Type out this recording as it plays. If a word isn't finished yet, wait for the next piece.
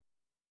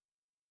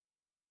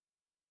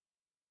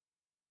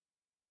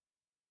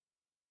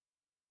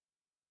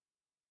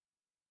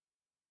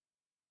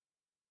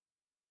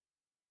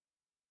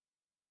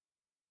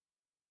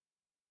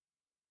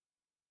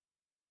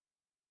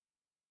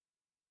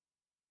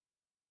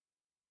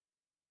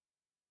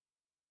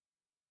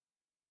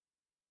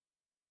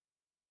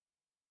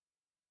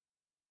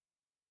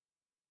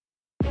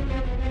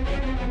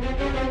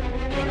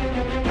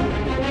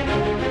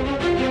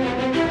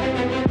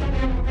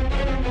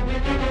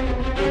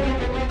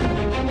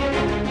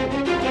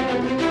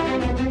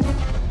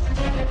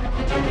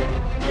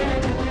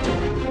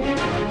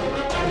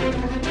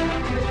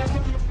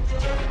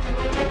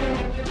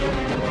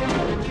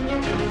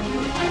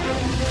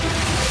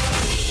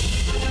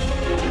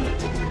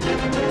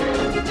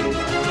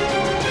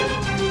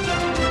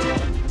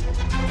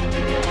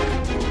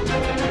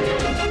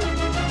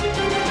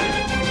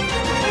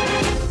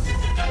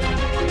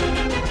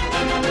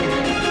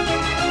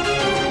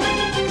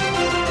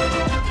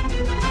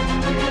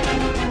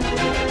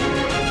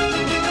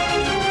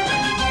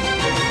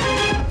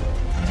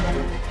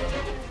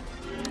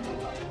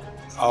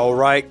All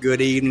right,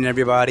 good evening,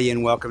 everybody,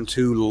 and welcome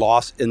to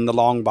Lost in the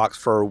Long Box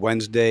for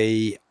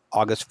Wednesday,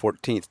 August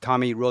 14th.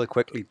 Tommy, really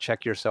quickly,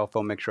 check your cell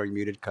phone, make sure you're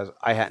muted, because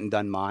I hadn't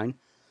done mine,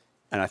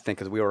 and I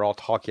think as we were all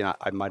talking,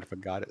 I might have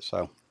forgot it,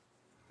 so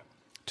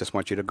just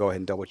want you to go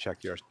ahead and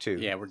double-check yours, too.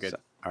 Yeah, we're good. So,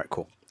 all right,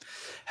 cool.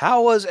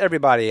 How was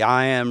everybody?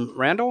 I am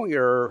Randall,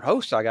 your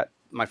host. I got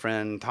my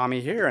friend Tommy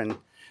here, and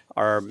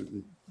our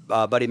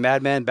buddy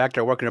Madman back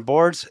there working the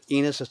boards.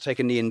 Enos is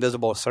taking the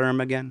invisible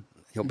serum again.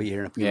 He'll be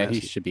here in a few minutes.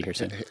 Yeah, he should be here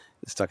soon.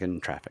 Stuck in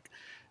traffic.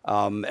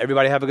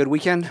 Everybody have a good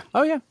weekend?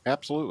 Oh, yeah.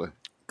 Absolutely.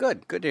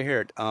 Good to hear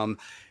it.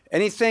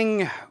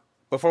 Anything,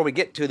 before we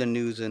get to the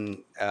news and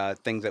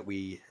things that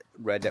we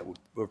read that we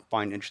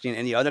find interesting,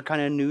 any other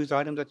kind of news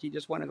items that you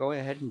just want to go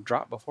ahead and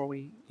drop before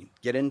we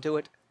get into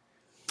it?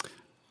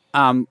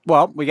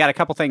 Well, we got a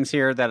couple things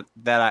here that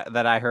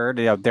I heard.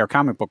 You know, they're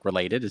comic book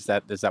related. Is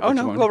that what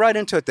you want? Go right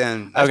into it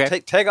then.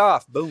 Okay. Take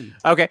off. Boom.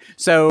 Okay.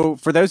 So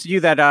for those of you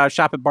that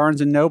shop at Barnes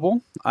 &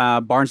 Noble,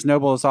 Barnes &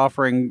 Noble is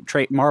offering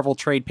Marvel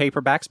trade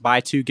paperbacks, buy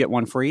two, get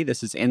one free.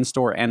 This is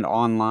in-store and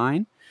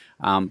online.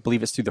 I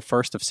believe it's through the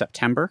 1st of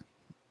September.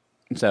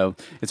 So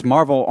it's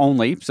Marvel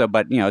only.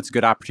 But it's a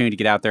good opportunity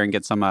to get out there and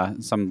get some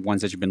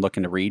ones that you've been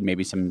looking to read.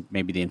 Maybe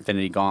the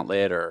Infinity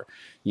Gauntlet, or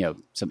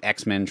some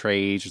X-Men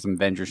trades or some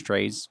Avengers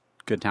trades.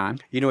 Good time.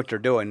 You know what they're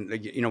doing.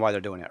 You know why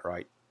they're doing it,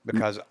 right?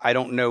 Because I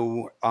don't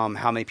know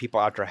how many people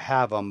out there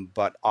have them,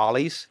 but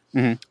Ollie's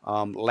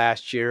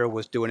last year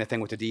was doing a thing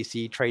with the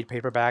DC trade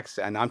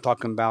paperbacks, and I'm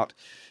talking about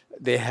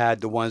they had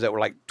the ones that were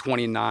like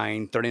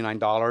 $29,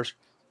 $39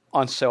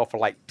 on sale for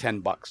like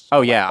 $10.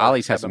 Oh yeah,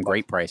 Ollie's has some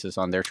great prices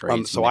on their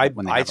trades. So I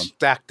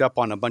stacked up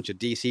on a bunch of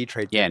DC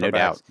trade paperbacks. Yeah,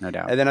 no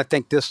doubt. And then I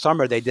think this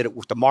summer they did it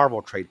with the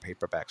Marvel trade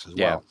paperbacks as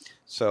well.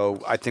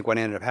 So I think what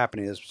ended up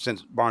happening is,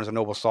 since Barnes &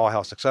 Noble saw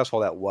how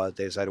successful that was,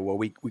 they decided, well,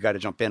 we got to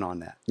jump in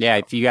on that. Yeah,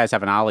 if you guys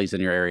have an Ollie's in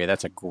your area,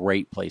 that's a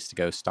great place to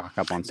go stock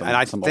up on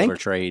some older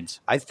trades.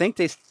 I think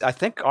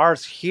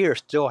ours here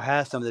still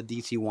has some of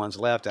the DC ones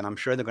left, and I'm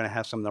sure they're going to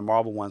have some of the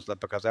Marvel ones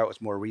left because that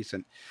was more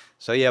recent.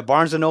 So yeah,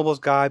 Barnes & Noble's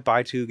guy,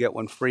 buy two, get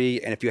one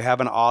free. And if you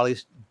have an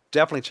Ollie's,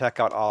 definitely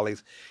check out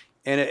Ollie's.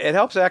 And it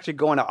helps actually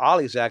going to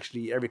Ollie's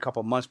actually every couple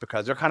of months,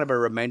 because they're kind of a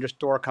remainder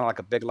store, kind of like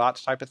a Big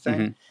Lots type of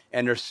thing,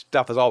 and their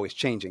stuff is always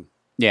changing.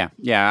 Yeah.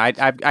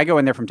 I go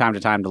in there from time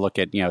to time to look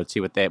at see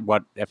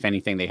what if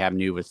anything they have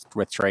new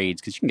with trades,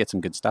 because you can get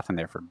some good stuff in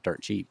there for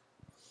dirt cheap.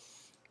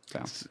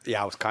 So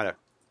yeah, I was kind of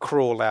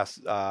cruel it was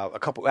a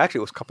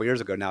couple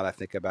years ago now that I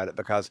think about it,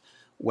 because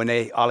when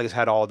Ollie's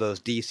had all those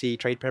DC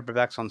trade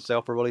paperbacks on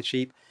sale for really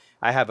cheap.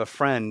 I have a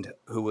friend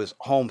who was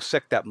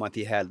homesick that month.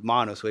 He had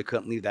mono, so he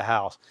couldn't leave the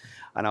house.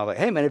 And I was like,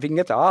 hey, man, if you can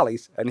get to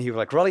Ollie's. And he was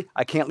like, really?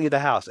 I can't leave the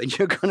house. And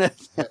you're going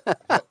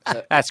to...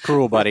 That's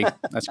cruel, buddy.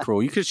 That's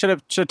cruel. You should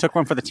have took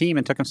one for the team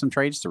and took him some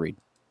trades to read.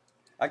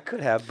 I could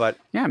have, but...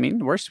 Yeah, I mean,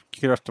 the worst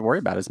you could have to worry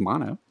about is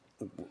mono.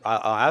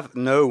 I've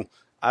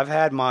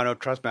had mono.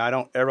 Trust me, I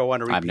don't ever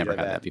want to repeat I've never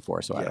had that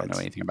before, so I don't know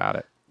anything about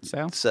it.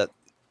 So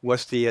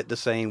what's the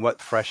saying,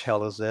 what fresh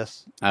hell is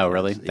this? Oh,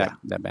 really? That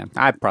bad?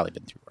 I've probably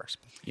been through worse.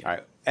 Yeah. All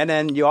right. And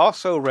then you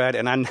also read,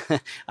 and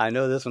I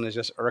know this one is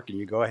just irking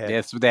you. Go ahead.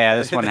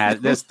 This one has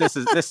this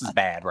is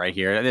bad right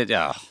here.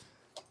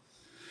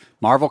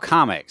 Marvel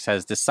Comics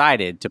has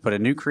decided to put a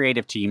new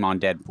creative team on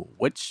Deadpool,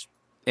 which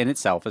in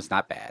itself is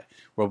not bad.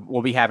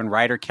 We'll be having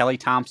writer Kelly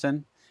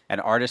Thompson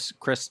and artist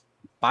Chris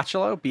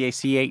Bachalo,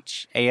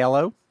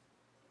 Bachalo.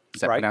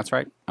 Is that pronounced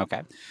right?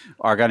 Okay.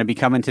 Are going to be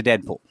coming to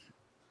Deadpool.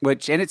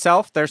 Which in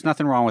itself, there's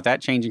nothing wrong with that.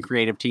 Changing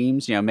creative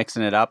teams,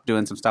 mixing it up,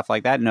 doing some stuff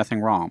like that,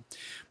 nothing wrong.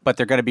 But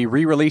they're going to be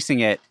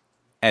re-releasing it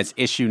as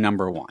issue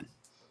number 1.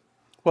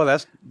 Well,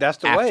 that's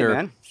the way,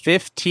 man. After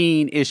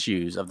 15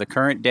 issues of the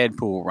current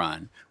Deadpool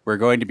run, we're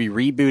going to be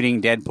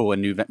rebooting Deadpool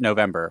in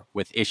November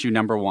with issue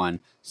number 1,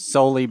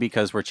 solely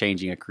because we're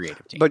changing a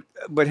creative team.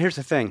 But here's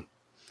the thing: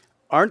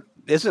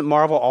 isn't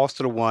Marvel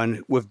also the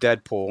one with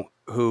Deadpool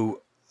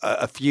who?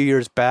 A few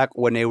years back,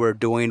 when they were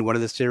doing one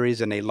of the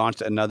series and they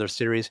launched another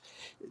series,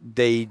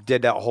 they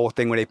did that whole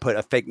thing where they put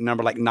a fake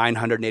number like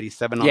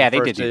 987 on the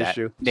first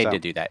issue. They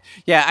did do that.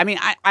 Yeah, I mean,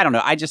 I don't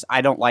know.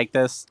 I don't like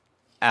this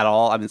at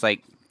all. I mean, it's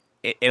like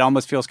it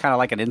almost feels kind of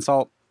like an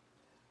insult,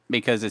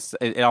 because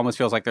it almost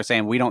feels like they're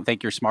saying, we don't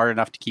think you're smart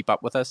enough to keep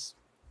up with us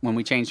when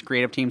we change the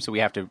creative team, so we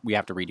have to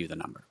redo the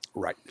number.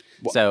 Right.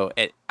 Well, so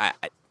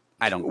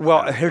I don't.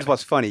 Well, here's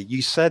what's funny.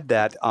 You said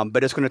that,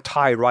 but it's going to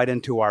tie right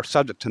into our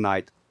subject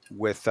tonight,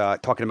 with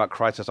talking about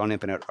Crisis on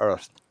Infinite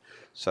Earth.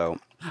 So,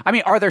 I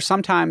mean, are there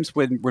some times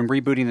when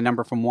rebooting the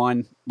number from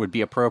 1 would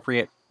be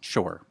appropriate?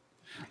 Sure.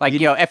 Like,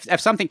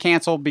 if something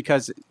canceled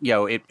because,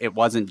 it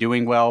wasn't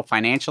doing well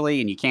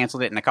financially and you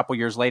canceled it, and a couple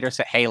years later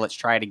say, hey, let's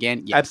try it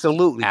again. Yes,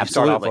 absolutely.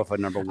 Start off with a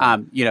number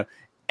 1.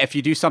 If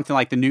you do something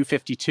like the New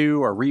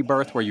 52 or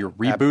Rebirth, where you're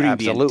rebooting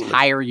the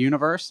entire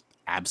universe,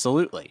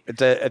 absolutely.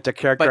 If a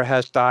character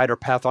has died or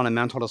passed on a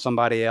mental to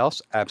somebody else,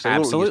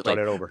 absolutely. You start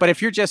it over. But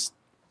if you're just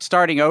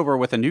starting over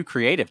with a new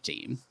creative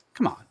team,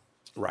 come on.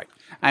 Right.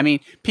 I mean,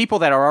 people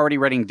that are already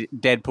writing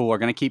Deadpool are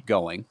going to keep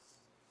going.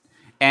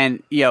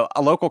 And,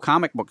 a local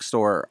comic book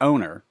store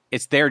owner,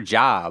 it's their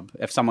job.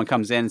 If someone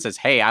comes in and says,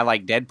 hey, I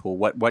like Deadpool,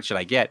 what should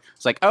I get?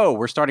 It's like, oh,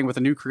 we're starting with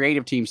a new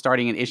creative team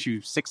starting in issue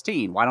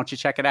 16. Why don't you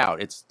check it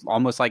out? It's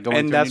almost like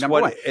going through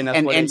number one.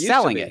 And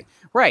selling it.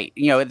 Right.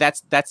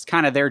 That's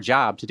kind of their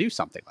job to do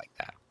something like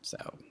that. So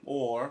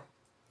Or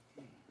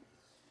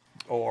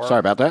sorry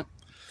about that.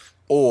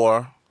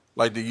 Or,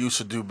 like they used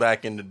to do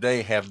back in the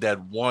day, have that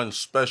one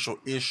special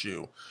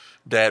issue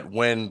that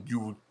when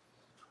you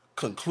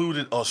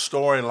concluded a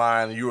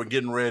storyline, you were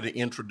getting ready to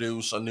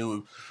introduce a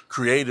new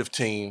creative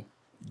team,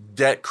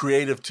 that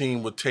creative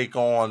team would take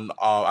on,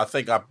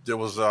 there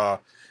was the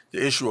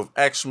issue of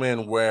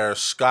X-Men where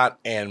Scott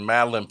and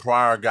Madeline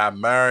Pryor got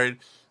married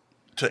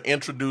to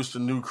introduce the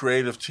new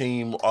creative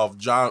team of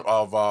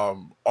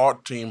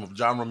art team of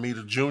John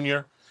Romita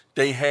Jr.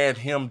 They had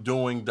him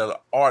doing the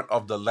art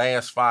of the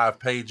last 5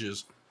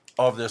 pages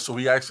of this, so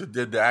he actually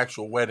did the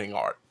actual wedding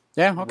art.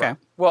 yeah, okay. Right.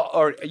 Well,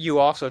 or you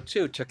also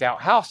too took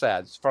out house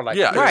ads for like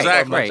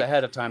exactly. months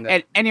ahead of time.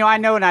 And I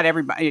know not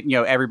everybody,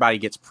 everybody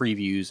gets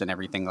previews and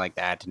everything like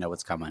that to know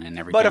what's coming and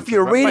everything. But if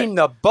you're reading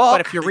the book,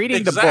 But if you're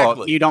reading the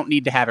book, you don't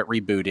need to have it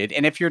rebooted.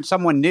 And if you're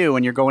someone new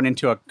and you're going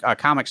into a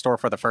comic store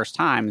for the first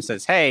time and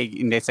says, hey,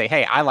 and they say,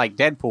 hey, I like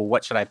Deadpool,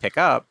 what should I pick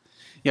up?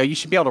 You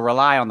should be able to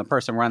rely on the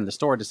person running the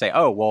store to say,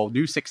 oh, well,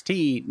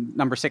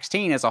 number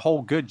 16 is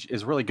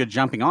is really good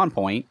jumping on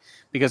point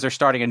because they're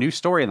starting a new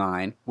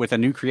storyline with a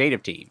new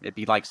creative team. It'd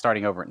be like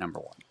starting over at number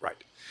 1. right?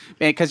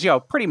 Because,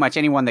 pretty much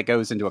anyone that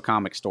goes into a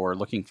comic store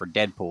looking for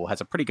Deadpool has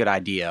a pretty good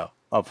idea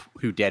of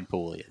who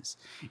Deadpool is.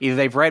 Either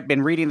they've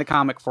been reading the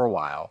comic for a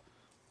while,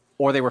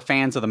 or they were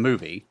fans of the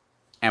movie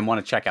and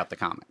want to check out the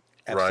comic.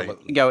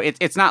 Absolutely.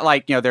 It's not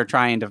like, they're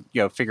trying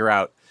to, figure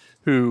out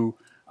who,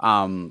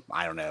 I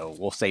don't know,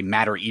 we'll say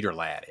Matter Eater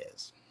Lad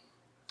is.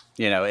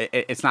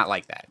 It's not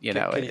like that.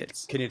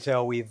 Can you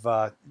tell we've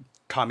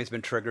Tommy's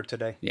been triggered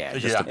today? Yeah,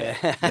 just a bit.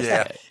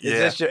 Yeah.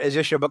 Is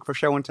this your book for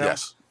show and tell?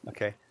 Yes.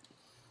 Okay.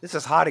 This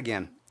is hot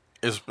again.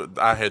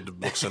 I had the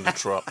books in the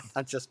truck.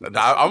 I'm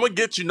gonna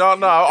get you. No.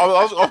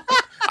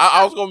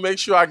 I was gonna make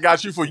sure I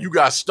got you before you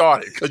got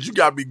started because you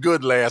got me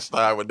good last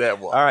time with that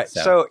one. All right.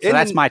 So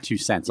that's my 2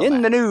 cents.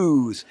 In the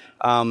news,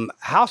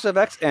 House of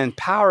X and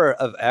Power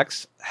of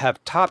X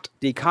have topped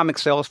the comic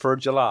sales for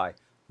July.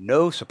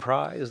 No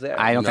surprise there.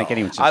 I don't think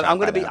anyone's. I'm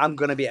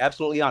gonna be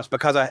absolutely honest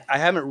because I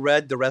haven't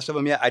read the rest of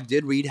them yet. I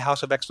did read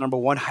House of X number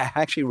 1. I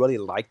actually really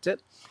liked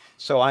it.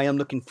 So I am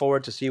looking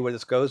forward to see where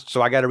this goes.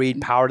 So I got to read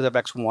Powers of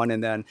X1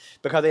 and then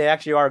because they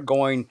actually are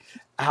going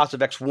House of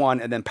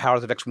X1 and then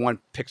Powers of X1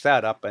 picks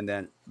that up and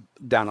then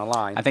down the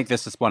line. I think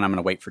this is one I'm going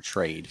to wait for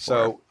trade.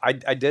 So I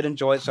did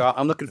enjoy it. So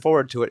I'm looking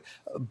forward to it.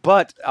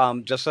 But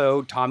just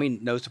so Tommy,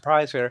 no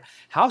surprise here,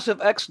 House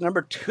of X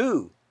number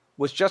 2,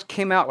 which just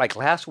came out like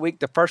last week.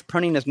 The first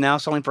printing is now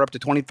selling for up to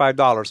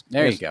 $25.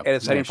 There you go. And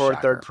it's heading for a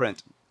third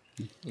print.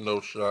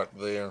 No shock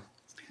there.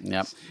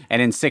 Yep.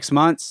 And in 6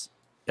 months,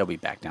 they'll be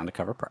back down to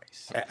cover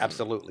price.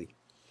 Absolutely.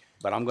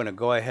 But I'm going to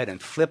go ahead and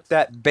flip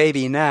that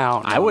baby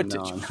now. I would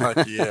too.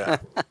 Yeah.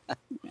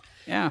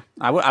 Yeah.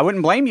 I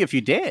wouldn't blame you if you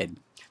did.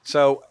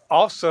 So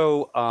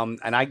also,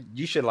 and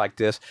you should like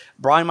this,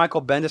 Brian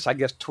Michael Bendis, I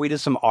guess, tweeted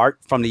some art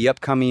from the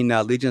upcoming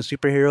Legion of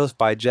Superheroes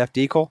by Jeff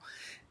Deacle.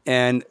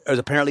 And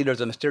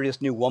there's a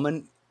mysterious new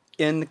woman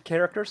in the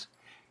characters.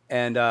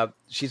 And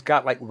she's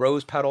got like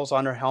rose petals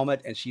on her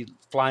helmet and she's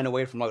flying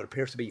away from what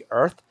appears to be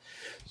Earth.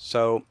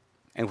 So,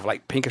 and with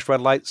like pinkish red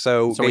light.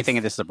 So we're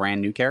thinking this is a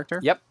brand new character?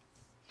 Yep.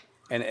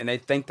 And they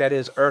think that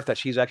is Earth that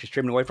she's actually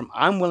streaming away from.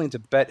 I'm willing to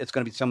bet it's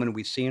going to be someone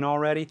we've seen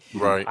already.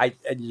 Right.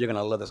 And you're going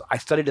to love this. I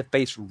studied the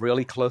face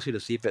really closely to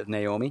see if it's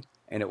Naomi,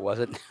 and it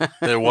wasn't.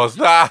 It was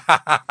not.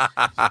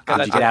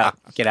 Did you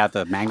get out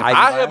the magnifying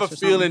I glass have a or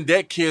something? feeling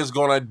that kid's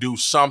going to do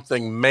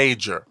something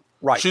major.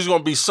 Right. She's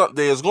going to be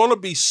there's going to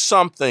be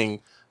something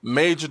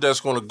major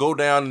that's going to go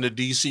down in the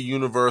DC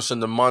universe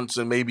in the months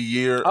and maybe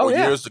years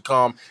to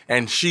come,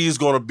 and she's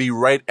going to be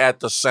right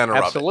at the center of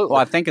it. Absolutely. Well,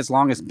 I think as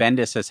long as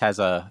Bendis has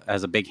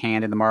a big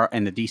hand in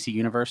the DC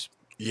universe,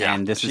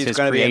 and this is his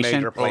gonna creation, be a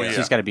major player.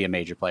 she's got to be a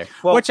major player.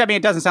 Well, which, I mean,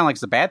 it doesn't sound like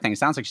it's a bad thing. It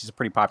sounds like she's a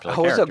pretty popular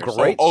character. It's a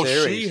great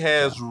series. She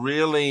has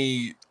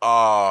really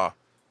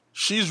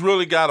she's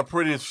really got a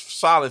pretty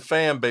solid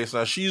fan base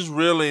now. She's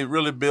really,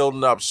 really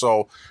building up.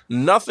 So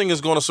nothing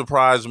is going to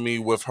surprise me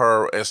with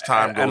her as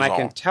time goes on. And I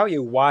can tell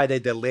you why they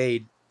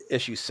delayed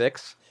issue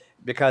 6.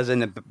 Because in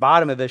the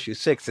bottom of issue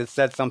 6, it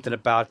said something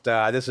about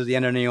this is the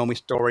end of Naomi's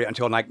story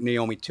until like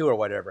Naomi 2 or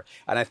whatever.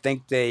 And I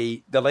think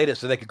they delayed it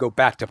so they could go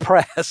back to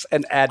press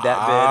and add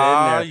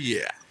that bit in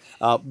there.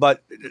 Yeah.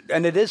 But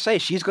it did say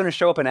she's going to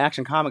show up in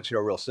Action Comics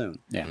here real soon.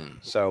 Yeah.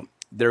 So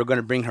they're going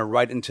to bring her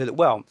right into the...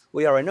 Well,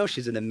 we already know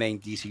she's in the main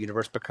DC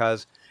universe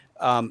because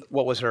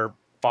what was her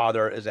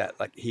father is that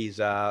like he's...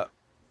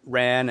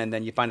 ran, and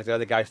then you find the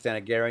other guy,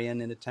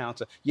 Thanagarian, in the town.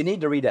 So you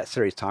need to read that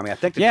series, Tommy. I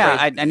think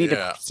I need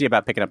to see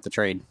about picking up the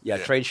trade. Yeah,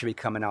 trade should be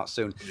coming out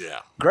soon.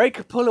 Yeah. Greg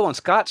Capullo and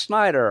Scott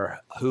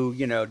Snyder, who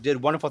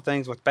did wonderful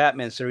things with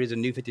Batman series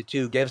and New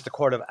 52, gave us the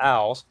Court of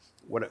Owls,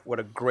 what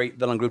a great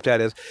villain group that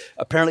is.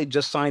 Apparently,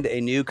 just signed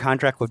a new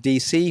contract with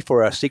DC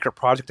for a secret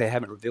project they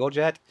haven't revealed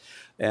yet.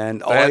 And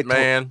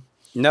Batman.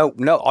 No.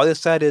 All they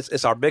said is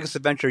it's our biggest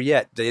adventure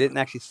yet. They didn't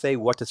actually say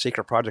what the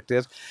secret project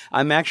is.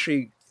 I'm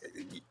actually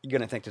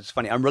going to think it's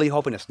funny. I'm really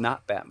hoping it's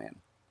not Batman.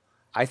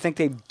 I think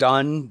they've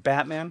done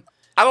Batman.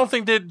 I don't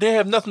think they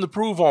have nothing to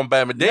prove on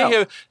Batman.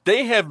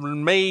 They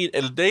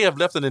have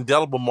left an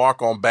indelible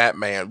mark on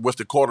Batman with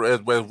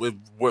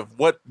the with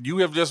what you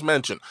have just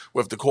mentioned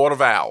with the Court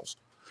of Owls.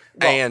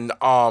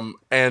 Well,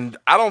 and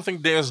I don't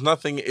think there's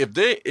nothing if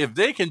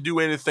they can do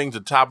anything to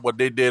top what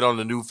they did on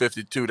the New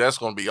 52, that's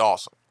going to be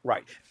awesome.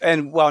 Right.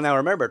 And now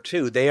remember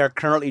too, they are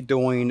currently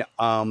doing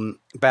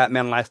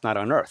Batman Last Night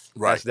on Earth.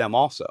 Right. That's them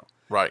also.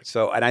 Right.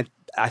 So I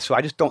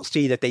just don't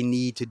see that they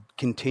need to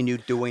continue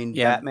doing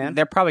Batman.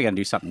 They're probably going to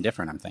do something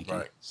different, I'm thinking.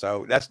 Right.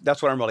 So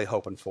that's what I'm really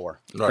hoping for.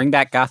 Right. Bring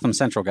back Gotham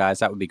Central, guys.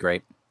 That would be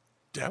great.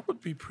 That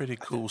would be pretty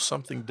cool.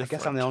 Something different. I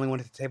guess I'm the only one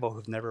at the table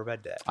who's never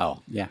read that.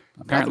 Oh, yeah.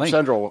 Gotham Apparently.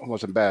 Central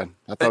wasn't bad.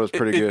 I thought it was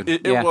pretty good.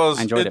 It Yeah, was.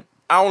 I enjoyed it.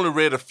 I only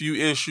read a few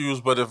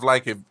issues, but if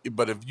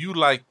you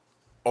like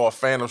or a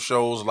fan of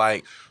shows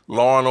like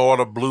Law and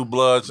Order, Blue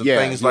Bloods, and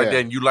things like that,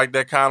 and you like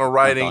that kind of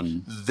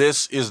writing,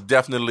 this is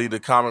definitely the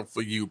comic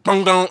for you.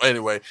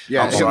 Anyway,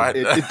 Yeah,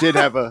 it did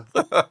have a.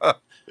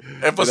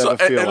 And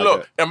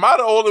look, am I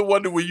the only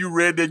one that when you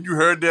read that you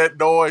heard that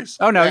noise?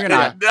 Oh, no, you're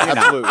not. You're not.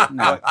 Absolutely.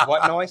 No.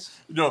 What noise?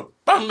 You know,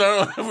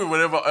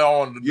 whatever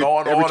on the Law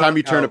and Every Order. time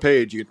you turn a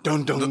page, you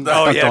go dun dun.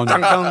 Oh yeah,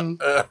 Dun, dun,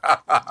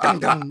 dun, dun,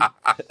 dun.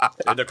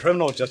 The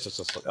criminal justice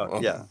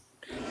system. Yeah.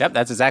 Yep,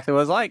 that's exactly what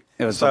it was like.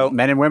 It was So- the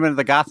men and women of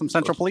the Gotham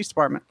Central Police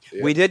Department.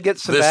 We did get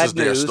some This bad is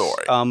their news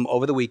story.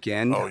 over the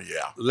weekend. Oh,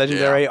 yeah.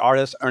 Legendary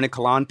artist Ernie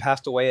Kalan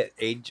passed away at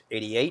age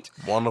 88.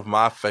 One of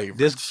my favorites.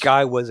 This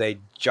guy was a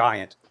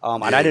giant.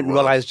 And I he didn't was.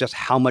 realize just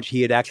how much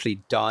he had actually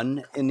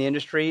done in the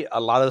industry. A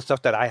lot of the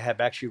stuff that I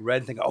have actually read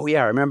and think, oh,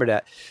 yeah, I remember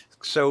that.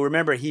 So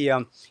remember, he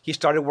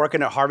started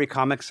working at Harvey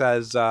Comics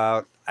as,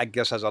 I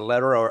guess, as a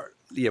letterer or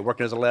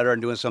working as a letterer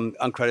and doing some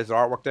uncredited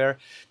artwork there.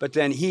 But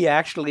then he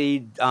actually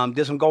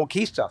did some Gold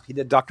Key stuff. He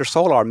did Dr.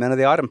 Solar, Men of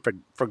the Autumn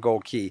for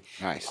Gold Key.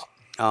 Nice.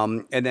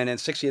 And then in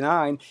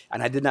 69,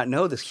 and I did not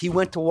know this, he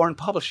went to Warren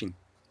Publishing,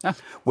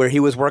 where he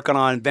was working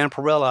on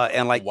Vampirella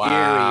and like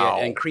Wow.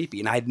 Eerie and Creepy.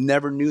 And I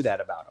never knew that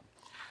about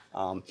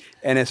him.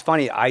 And it's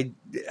funny,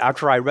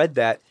 after I read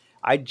that,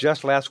 I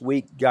just last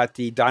week got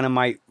the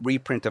Dynamite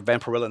reprint of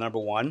Vampirella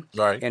 #1.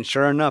 Right. And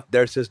sure enough,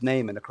 there's his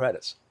name in the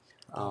credits.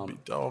 Be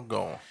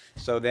doggone.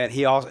 So then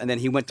he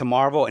went to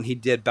Marvel and he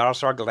did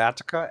Battlestar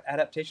Galactica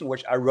adaptation,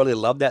 which I really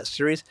love that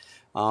series.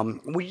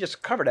 We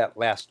just covered that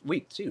last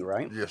week too,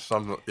 right? Yeah,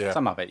 Some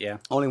of it, yeah.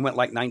 Only went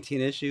like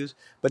 19 issues.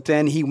 But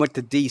then he went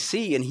to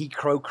DC and he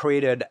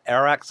co-created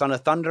Arak, Son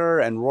of Thunder,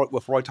 and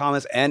with Roy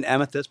Thomas and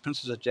Amethyst,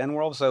 Princess of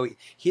Genworld. So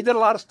he did a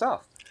lot of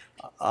stuff.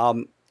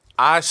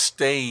 I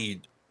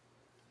stayed.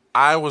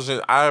 I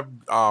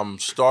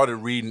started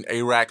reading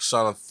Arak,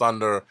 Son of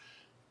Thunder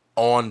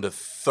on the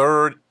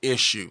third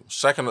issue.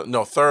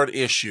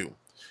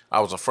 I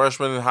was a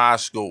freshman in high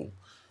school.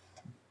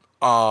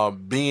 I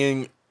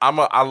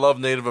love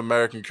Native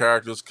American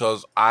characters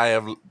because I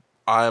am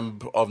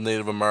of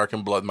Native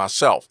American blood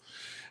myself,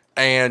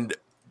 and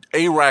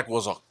Arak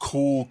was a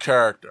cool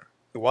character.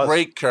 It was.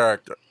 Great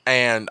character.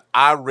 And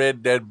I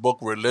read that book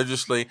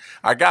religiously.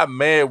 I got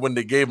mad when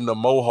they gave him the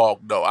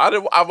mohawk, though. I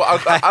hated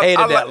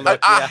that look.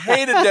 I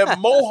hated that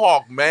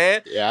mohawk,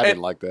 man. Yeah, I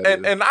didn't like that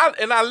And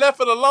I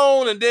left it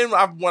alone. And then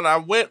when I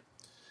went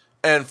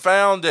and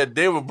found that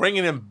they were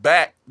bringing him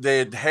back,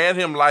 they had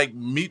him like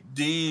meet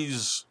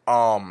these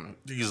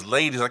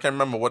ladies. I can't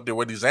remember what they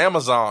were. These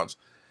Amazons.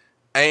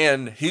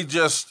 And he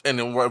just, and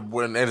then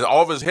when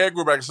all of his hair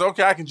grew back, he said,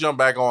 okay, I can jump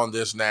back on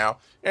this now.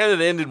 And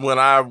it ended when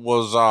I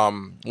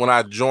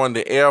joined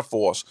the Air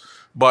Force.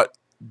 But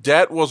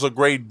that was a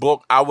great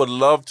book. I would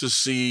love to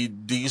see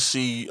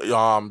DC,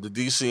 the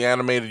DC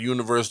animated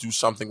universe do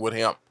something with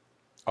him.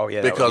 Oh,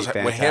 yeah. Because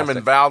with him and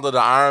Valda, the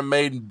Iron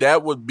Maiden,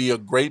 that would be a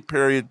great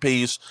period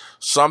piece,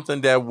 something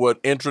that would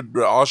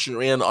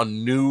usher in a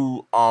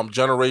new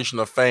generation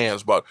of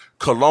fans. But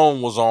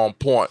Cologne was on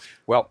point.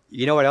 Well,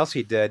 you know what else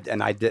he did,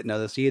 and I didn't know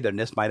this either, and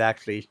this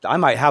I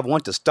might have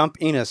one to stump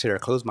Enos here,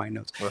 close my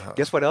notes. Uh-huh.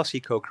 Guess what else he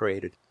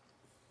co-created?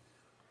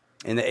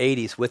 In the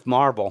 80s with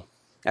Marvel,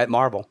 at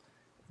Marvel,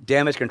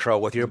 Damage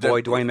Control with your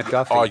boy Dwayne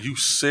McDuffie. Are you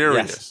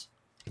serious? Yes.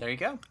 There you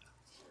go.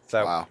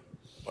 So,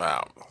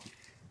 Wow.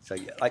 So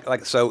yeah,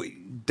 so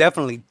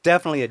definitely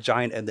a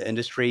giant in the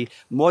industry.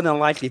 More than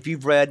likely, if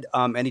you've read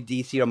any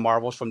DC or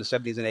Marvels from the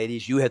 70s and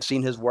 80s, you have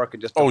seen his work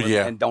and just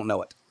and don't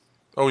know it.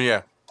 Oh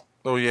yeah,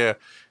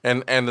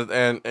 and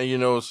you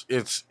know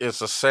it's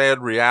a sad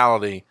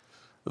reality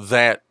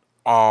that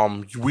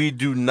we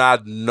do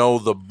not know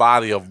the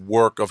body of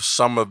work of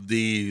some of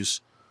these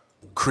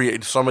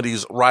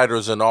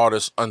writers and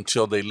artists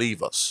until they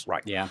leave us.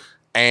 Right. Yeah.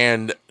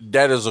 And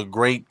that is a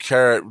great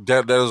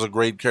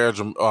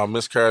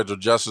miscarriage of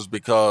justice,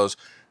 because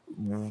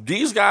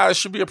these guys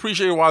should be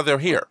appreciated while they're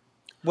here.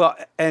 Well,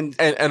 and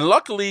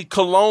luckily,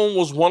 Cologne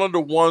was one of the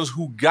ones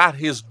who got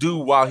his due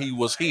while he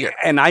was here.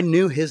 I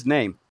knew his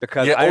name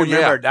because Yeah,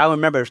 I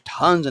remember there's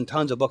tons and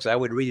tons of books I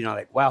would read, and I'm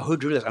like, wow, who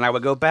drew this? And I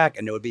would go back,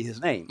 and it would be his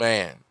name.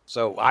 Man.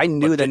 So I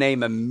knew the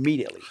name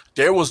immediately.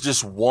 There was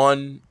this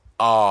one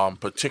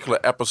particular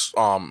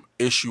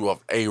issue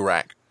of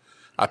ARAC.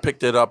 I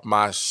picked it up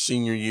my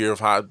senior year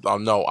of high. I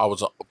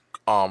was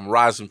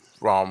rising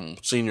from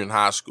senior in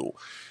high school.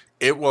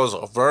 It was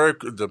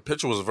the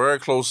picture was very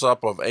close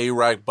up of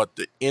ARAC, but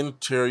the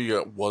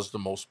interior was the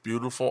most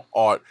beautiful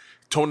art.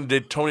 Tony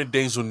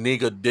De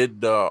Zuniga did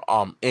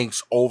the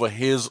inks over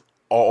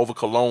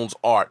Cologne's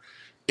art.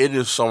 It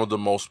is some of the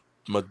most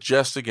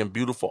majestic and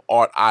beautiful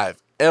art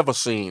I've ever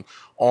seen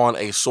on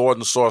a sword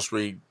and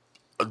sorcery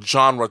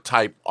genre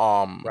type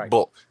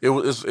book.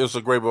 It's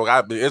a great book.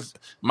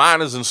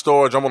 Mine is in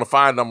storage. I'm gonna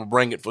find it. I'm gonna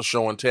bring it for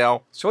show and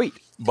tell. Sweet.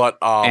 But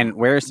and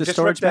where is the just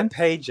storage rip that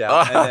page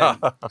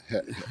out.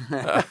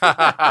 And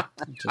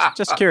then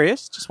just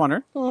curious. Just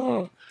wondering.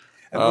 And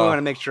we want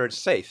to make sure it's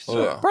safe.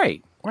 So.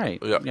 Right.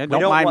 Yeah,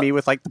 don't mind me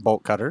with like the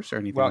bolt cutters or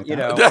anything. Well, like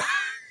that.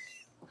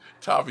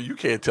 Tommy, you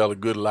can't tell a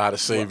good lie to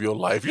save your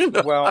life.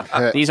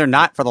 Well, these are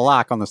not for the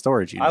lock on the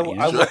storage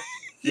unit.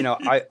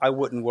 I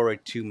wouldn't worry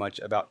too much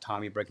about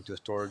Tommy breaking into a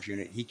storage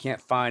unit. He can't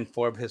find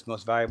 4 of his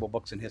most valuable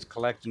books in his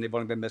collection. They've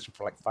only been missing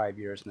for like 5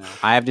 years now.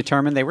 I have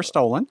determined they were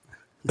stolen.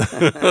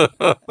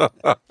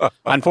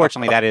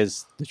 Unfortunately, that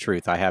is the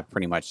truth. I have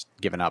pretty much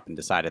given up and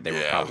decided they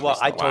were probably Well,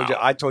 stolen.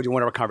 I told you in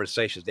one of our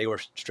conversations they were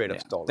straight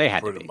up stolen. They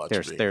had to be.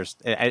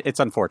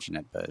 It's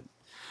unfortunate, but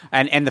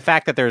and the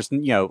fact that there's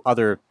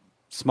other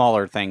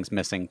smaller things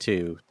missing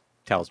too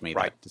tells me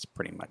that it's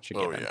pretty much a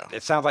given.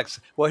 It sounds like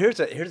here's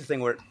the thing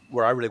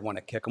where I really want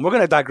to kick him. We're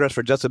going to digress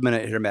for just a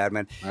minute here,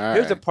 Madman.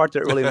 Here's the part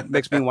that really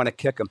makes me want to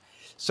kick him.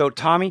 So,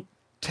 Tommy,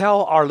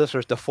 tell our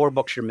listeners the 4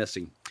 books you're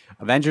missing.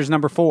 Avengers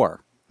number 4.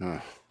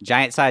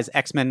 Giant Size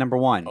X-Men number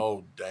 1.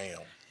 Oh, damn.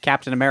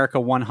 Captain America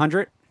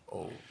 100.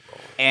 Oh.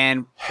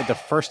 And the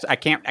first, I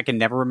can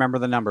never remember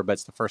the number, but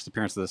it's the first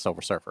appearance of the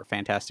Silver Surfer.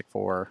 Fantastic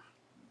Four.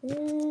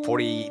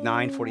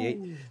 49, 48.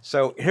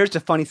 So here's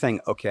the funny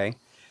thing, okay?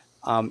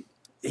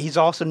 He's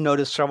also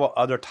noticed several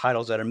other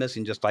titles that are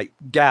missing, just like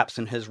gaps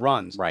in his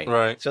runs.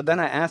 Right. So then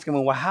I asked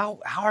him, well, how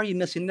are you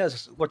missing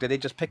this? What, did they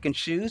just pick and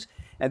choose?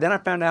 And then I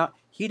found out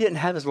he didn't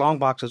have his long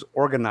boxes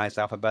organized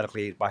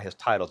alphabetically by his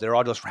titles. They're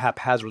all just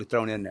haphazardly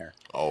thrown in there.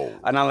 Oh.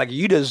 And I'm like,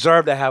 you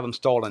deserve to have them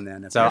stolen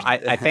then. So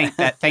I think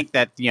that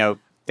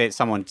that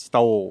someone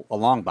stole a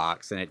long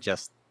box and it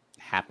just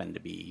happened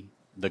to be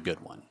the good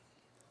one.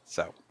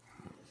 So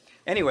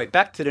anyway,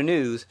 back to the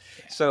news.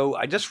 So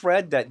I just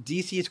read that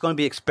DC is going to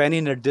be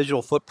expanding their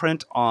digital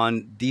footprint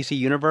on DC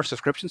Universe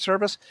subscription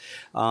service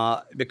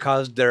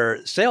because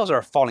their sales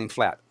are falling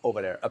flat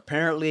over there.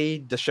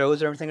 Apparently, the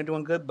shows and everything are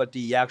doing good, but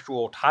the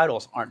actual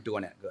titles aren't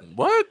doing that good.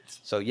 What?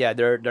 So yeah,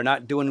 they're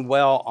not doing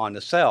well on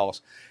the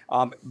sales.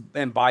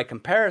 And by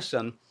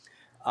comparison,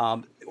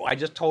 I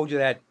just told you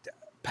that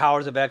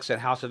Powers of X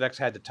and House of X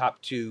had the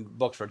top 2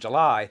 books for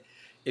July.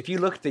 If you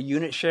look at the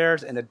unit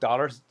shares and the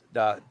dollar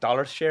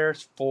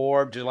shares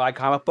for July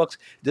comic books,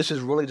 this is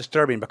really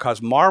disturbing because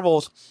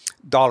Marvel's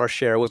dollar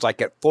share was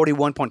like at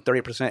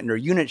 41.30% and their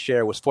unit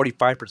share was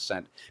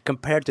 45%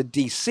 compared to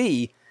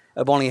DC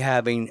of only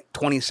having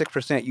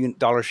 26%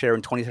 dollar share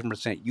and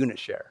 27% unit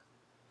share.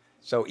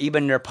 So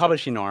even their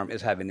publishing arm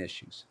is having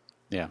issues.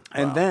 Yeah.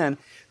 And then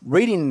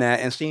reading that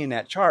and seeing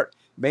that chart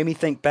made me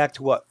think back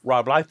to what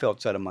Rob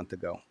Liefeld said a month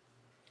ago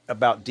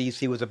about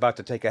DC was about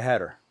to take a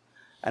header.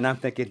 And I'm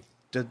thinking,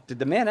 did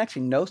the man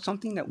actually know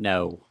something that...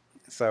 No.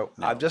 So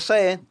I'm just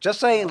saying,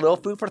 a little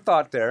food for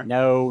thought there.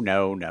 No.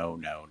 No. Yeah,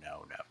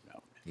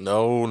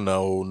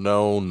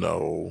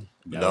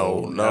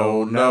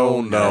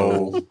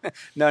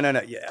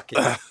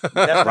 okay.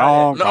 That's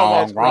Wrong.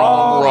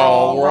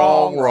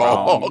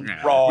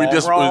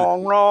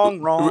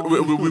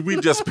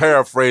 We just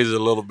paraphrased it a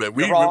little bit.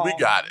 We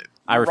got it.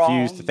 I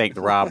refuse to think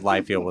that Rob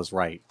Liefeld was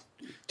right.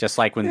 Just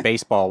like when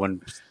baseball,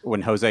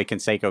 when Jose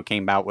Canseco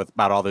came out with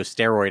about all those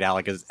steroid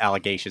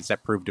allegations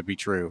that proved to be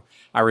true,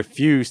 I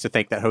refuse to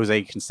think that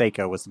Jose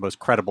Canseco was the most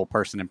credible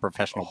person in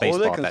professional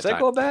baseball at that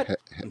time. Jose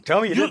Canseco Tell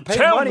me you didn't pay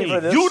money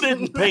for this. You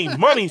didn't pay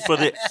money for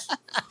this.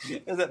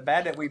 Is it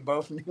bad that we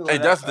both knew Hey,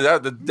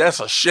 that's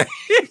a shame.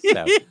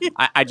 So,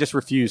 I just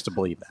refuse to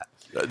believe that.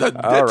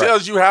 That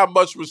tells you how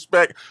much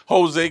respect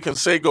Jose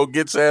Canseco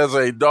gets as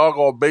a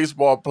doggone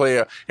baseball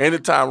player.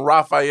 Anytime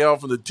Raphael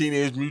from the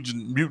Teenage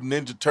Mutant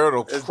Ninja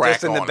Turtles crack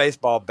just in the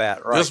baseball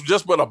bat, right?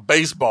 Just with a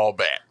baseball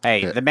bat.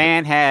 Hey, the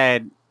man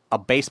had a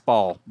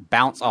baseball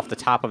bounce off the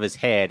top of his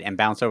head and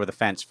bounce over the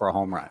fence for a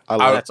home run.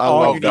 I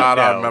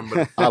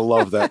remember. I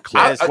love that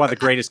clip. That is one of the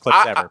greatest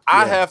clips ever.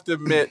 I have to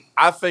admit,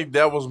 I think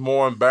that was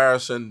more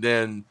embarrassing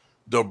than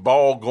the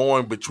ball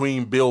going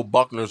between Bill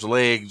Buckner's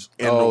legs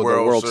in the the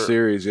World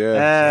Series, yeah.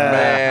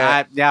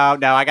 Man.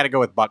 No, I got to go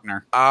with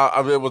Buckner.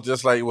 It was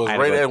just like it was I had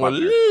right to there. go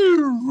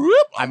with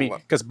I mean,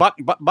 because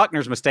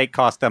Buckner's mistake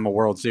cost them a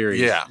World Series.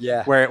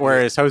 Yeah.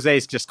 Whereas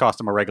Jose's just cost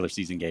them a regular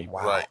season game.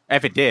 Wow. Right.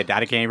 If it did, I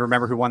can't even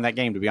remember who won that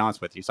game, to be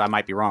honest with you. So I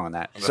might be wrong on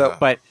that. So-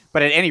 but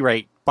at any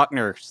rate,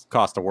 Buckner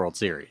cost a World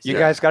Series. You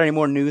guys got any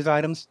more news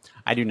items?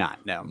 I do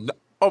not. No.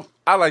 Oh,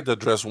 I like to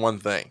address one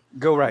thing.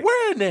 Go right.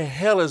 Where in the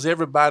hell is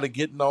everybody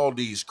getting all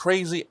these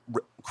crazy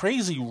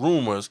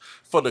rumors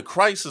for the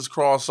Crisis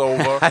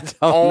crossover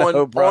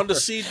don't know, on the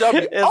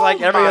CW? It's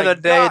like every my other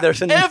day God.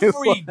 there's a new Every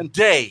one.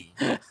 day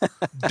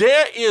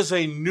there is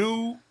a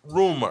new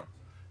rumor.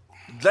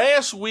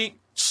 Last week,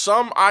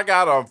 I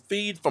got a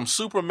feed from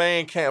from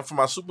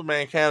my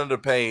Superman Canada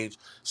page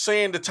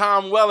saying that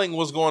Tom Welling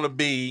was going to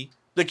be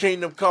the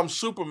Kingdom Come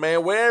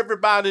Superman, where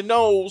everybody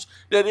knows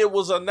that it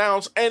was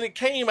announced and it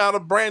came out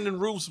of Brandon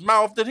Roof's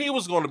mouth that he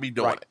was going to be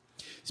doing it.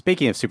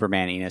 Speaking of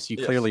Superman, Enos, you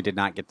Yes. clearly did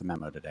not get the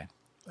memo today.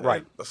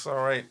 Right. That's all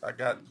right. I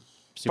got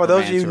For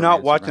those of Superman, you not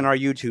Superman, watching Superman. our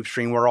YouTube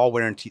stream, we're all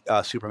wearing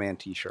Superman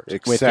T-shirts.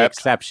 With the Except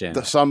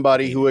exception.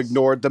 somebody who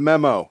ignored the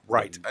memo.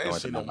 Right. I ain't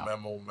seen no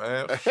memo,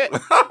 man.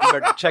 You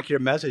better check your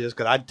messages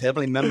because I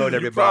definitely memoed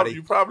everybody.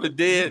 You probably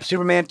did.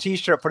 Superman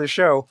T-shirt for the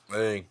show.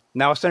 Hey,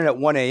 Now it's starting at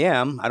 1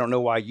 a.m. I don't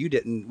know why you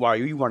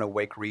weren't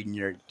awake reading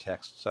your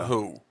text. So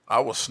who? I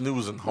was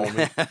snoozing,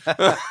 homie.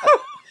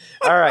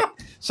 all right.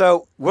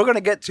 So we're going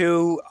to get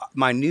to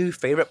my new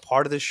favorite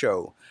part of the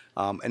show.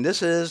 And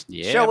this is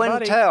Yeah, Show and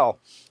buddy. Tell,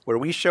 where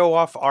we show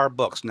off our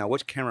books. Now,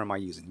 which camera am I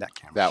using? That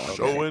camera. That one.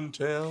 Show and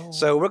tell.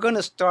 So we're going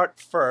to start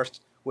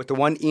first with the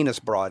one Enos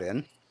brought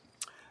in.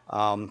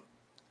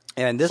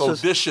 And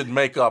This should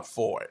make up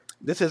for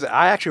it.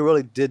 I actually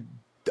really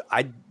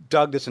I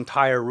dug this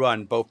entire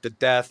run, both the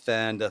death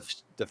and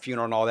the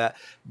funeral and all that.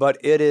 But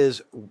it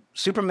is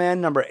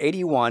Superman number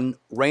 81,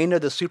 Reign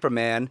of the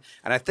Superman.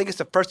 And I think it's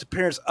the first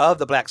appearance of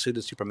the black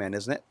suited Superman,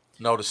 isn't it?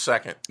 No, the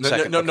second.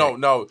 Second,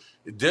 No.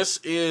 This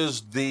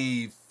is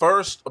the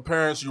first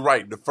appearance. You're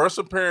right. The first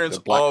appearance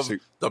The black of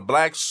suit. the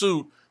black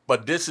suit,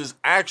 but this is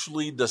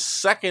actually the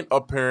second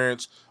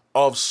appearance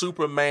of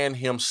Superman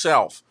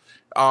himself.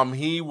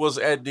 He was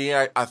at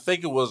I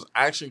think it was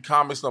Action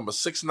Comics number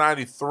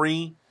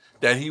 693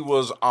 that he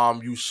was.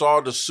 You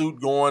saw the suit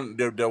going.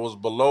 There was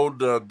below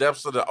the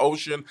depths of the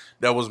ocean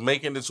that was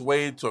making its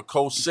way to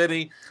Coast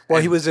City. Well,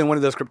 And- he was in one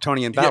of those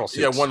Kryptonian battle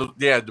suits.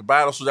 the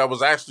battle suit that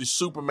was actually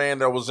Superman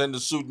that was in the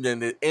suit, and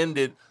then it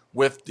ended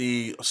with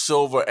the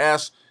Silver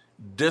S.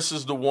 This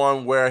is the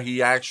one where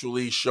he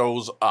actually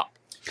shows up.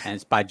 And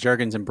it's by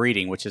Jurgens and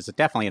Breeding, which is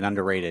definitely an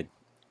underrated.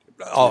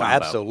 Oh, combo.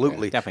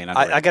 absolutely. Yeah, definitely an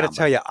I underrated got to combo.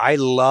 tell you, I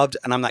loved,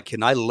 and I'm not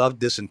kidding, I loved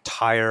this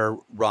entire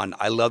run.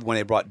 I loved when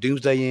they brought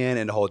Doomsday in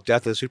and the whole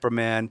Death of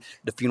Superman.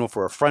 The Funeral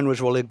for a Friend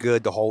was really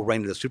good. The whole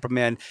Reign of the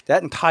Superman.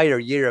 That entire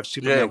year of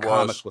Superman it was.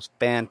 comics was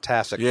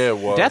fantastic. Yeah, it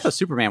was. Death of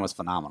Superman was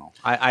phenomenal.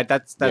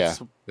 That's Yeah,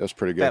 that was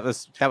pretty good. that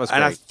was And great.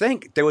 I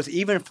think there was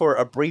even for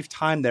a brief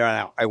time there,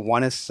 and I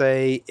want to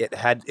say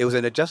it was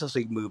in a Justice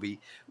League movie.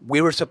 We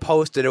were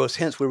supposed to, there was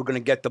hints we were going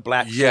to get the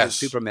black suit of Yes.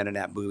 Superman in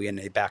that movie, and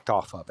they backed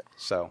off of it.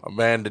 So,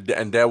 Man,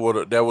 and that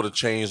would have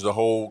changed the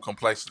whole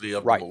complexity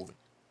of Right. the movie.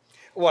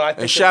 well, I And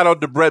think shout out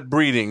to Brett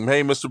Breeding.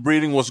 Hey, Mr.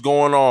 Breeding, what's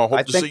going on? Hope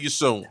I to think- see you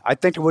soon. I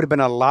think there would have been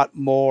a lot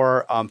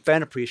more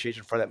fan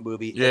appreciation for that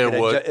movie Yeah, if it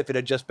would. if it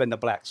had just been the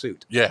black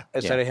suit Yeah,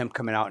 instead of him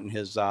coming out in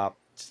his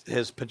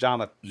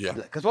pajama. Yeah.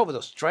 Because what was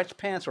it, stretch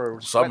pants or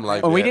Something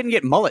like Oh, we that. didn't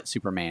get mullet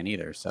Superman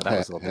either, so that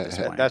was a little bit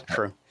disappointing. That's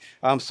true.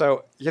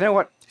 So you know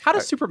what? How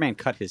does Superman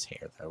cut his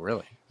hair, though?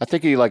 Really? I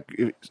think he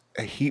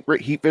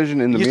heat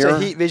vision in the You mirror.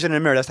 say heat vision in the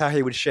mirror. That's how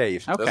he would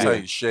shave. Okay. That's how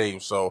he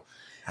shaved. So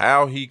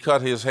how he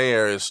cut his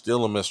hair is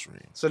still a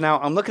mystery. So now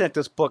I'm looking at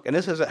this book, and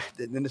this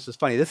is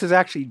funny. This is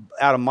actually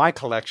out of my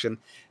collection,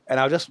 and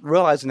I was just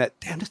realizing that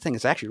damn, this thing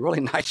is actually really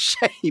nice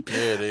shape. Yeah,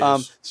 it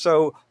is.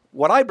 So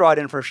what I brought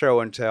in for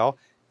show and tell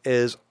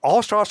is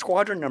All Star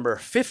Squadron number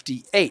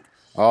 58,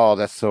 Oh,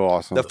 that's so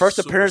awesome. the first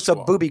Super appearance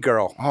Squad. of Booby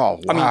Girl. Oh,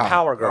 I mean wow.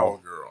 Power Oh, Girl.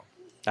 girl.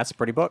 That's a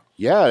pretty book.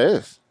 Yeah, it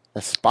is.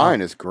 That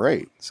spine is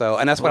great. So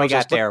and that's What what I we was got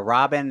just there?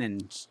 Robin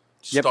and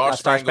Yep,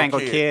 Star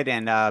Spangled Kid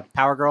and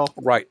Power Girl.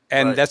 Right,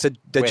 and Right. that's the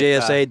With,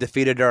 JSA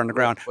defeated her on the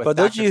ground. with For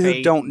those of Dr. you who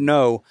Fate. don't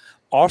know,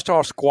 All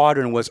Star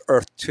Squadron was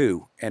Earth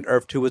 2, and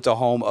Earth 2 was the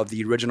home of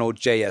the original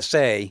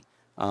JSA,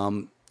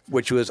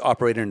 which was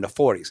operated in the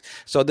 40s.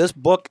 So this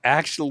book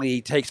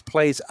actually takes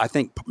place, I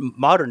think,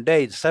 modern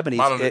day, 70s,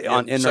 in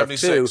Earth 2.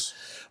 76.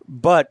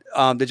 But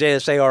the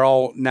JSA are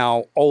all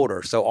now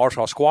older. So All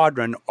Star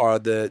Squadron are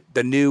the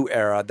new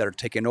era that are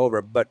taking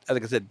over. But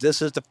like I said,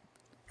 this is the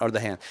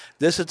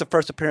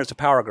first appearance of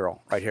Power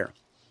Girl right here.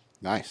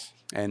 Nice.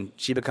 And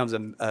she becomes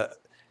and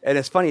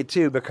it's funny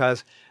too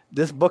because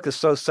this book is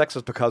so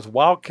sexist because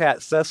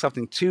Wildcat says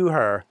something to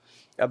her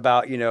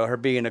about her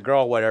being a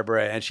girl, whatever,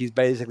 and she's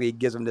basically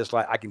gives him this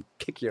like "I can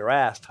kick your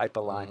ass" type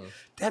of line.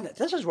 Damn it,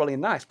 this is really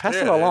nice. Pass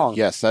it Yeah, along.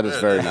 Yes, that is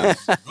very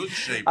nice. Good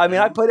shape. I mean,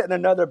 I man. put it in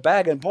another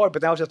bag and boy,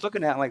 but then I was just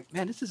looking at it like,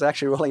 man, this is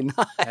actually really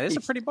nice. That is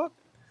a pretty book.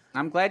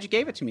 I'm glad you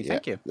gave it to me.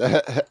 Thank you.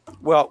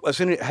 Well, as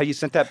soon as have you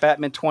sent that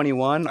Batman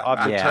 21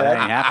 off to Yeah, Ted?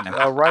 that ain't happening.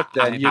 All right,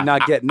 then you're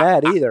not getting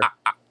that either.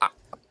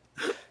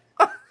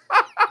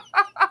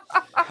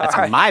 That's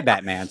All right. my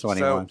Batman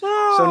 21.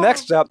 So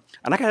next up,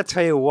 and I got to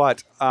tell you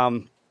what, I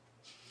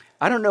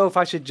don't know if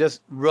I should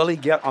just really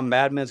get on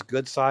Madman's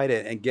good side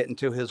and get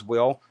into his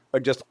will, or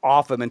just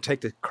off him and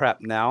take the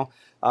crap now.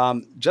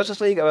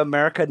 Justice League of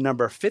America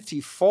number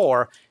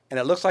 54, and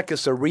it looks like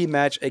it's a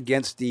rematch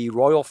against the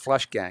Royal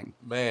Flush Gang.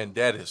 Man,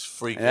 that is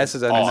freaking And this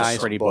is a awesome. nice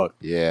Pretty book. book.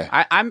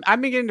 Yeah. I'm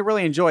beginning to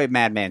really enjoy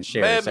Madman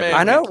shares. Madman,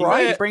 I know, He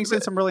right? brings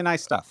in some really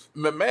nice stuff.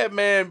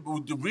 Madman,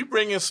 we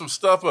bring in some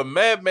stuff, but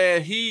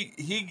Madman, he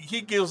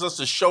gives us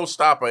a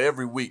showstopper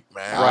every week,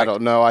 man. I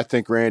don't know. I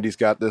think Randy's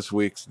got this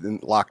week's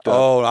locked up.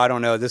 Oh, I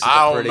don't know. This is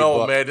I a don't pretty know,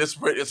 book. man.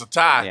 It's a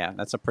tie. Yeah,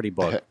 that's a pretty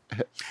book.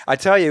 I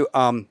tell you,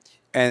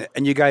 and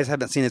you guys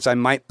haven't seen it, so I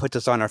might put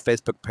this on our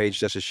Facebook page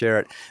just to share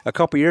it. A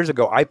couple years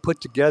ago, I put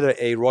together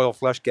a Royal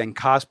Flush Gang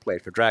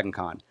cosplay for Dragon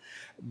Con,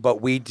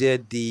 but we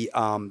did the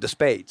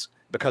spades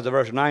because the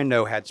version I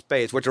know had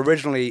spades, which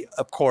originally,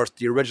 of course,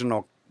 the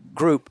original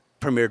group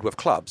premiered with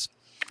clubs.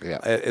 Yeah.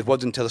 It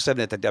wasn't until the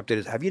 70th that they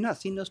updated. Have you not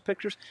seen those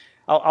pictures?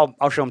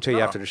 I'll show them to you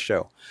after the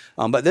show.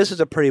 But this is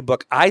a pretty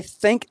book. I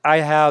think I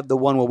have the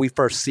one where we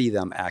first see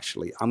them.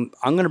 Actually, I'm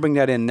going to bring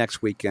that in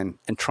next week and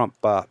trump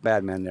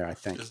Batman there. I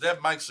think. Is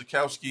that Mike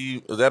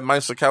Sikowski? Is that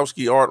Mike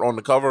Sikowski art on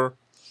the cover?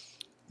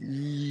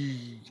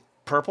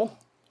 Purple.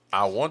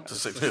 I want to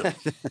say.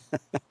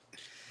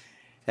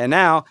 And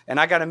I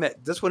got to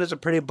admit, this one is a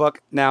pretty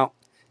book. Now,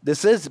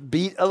 this is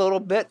beat a little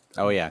bit.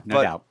 Oh yeah,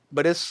 no doubt.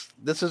 But this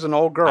is an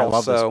old girl. I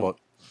love so, this book.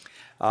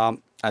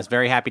 I was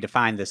very happy to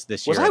find this year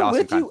Was at I Awesome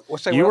with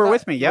Con. you? You were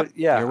with me. Yep.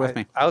 Yeah, you were with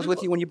me. I was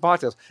with you when you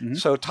bought this.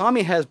 So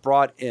Tommy has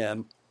brought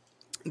in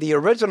the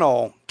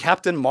original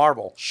Captain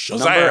Marvel,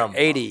 Shazam. number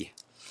 80.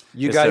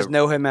 You It's guys a-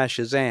 know him as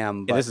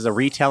Shazam. But This is a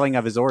retelling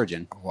of his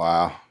origin.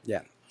 Wow.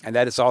 yeah, and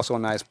that is also a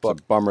nice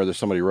book. Bummer that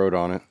somebody wrote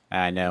on it.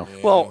 I know.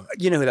 Well,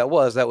 you know who that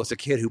was? That was the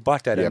kid who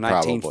bought that in Yeah,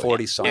 probably.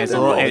 1940 And, something. it's a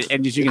little,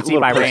 and as you can It's a see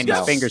by little Randy's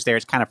personal. fingers there,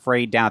 it's kind of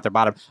frayed down at the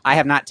bottom. I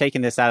have not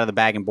taken this out of the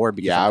bag and board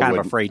because Yeah, I'm I kind of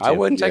wouldn't. afraid to. I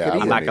wouldn't take Yeah, it I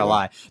either. I'm not wouldn't gonna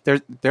lie.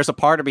 There's a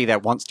part of me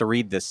that wants to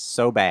read this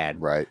so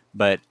bad, Right.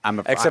 but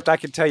Except I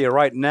can tell you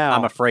right now,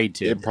 I'm afraid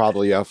to. It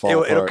probably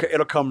fall it'll apart.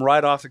 it'll come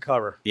right off the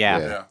cover. yeah.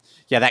 Yeah.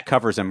 yeah, that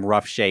cover's in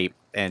rough shape,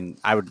 and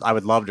I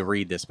would love to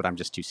read this, but I'm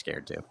just too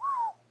scared to.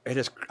 It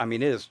is. I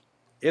mean,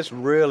 it's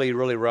really,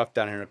 really rough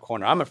down here in the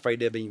corner. I'm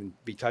afraid to even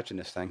be touching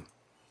this thing.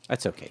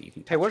 That's okay. You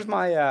can. Hey, where's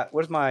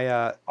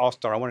my All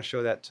Star? I want to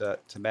show that to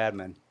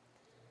Madman.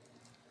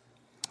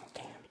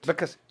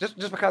 Because just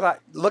because I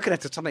looking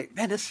at this, I'm like,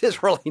 man, this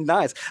is really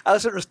nice. I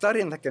was sort of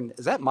studying, thinking,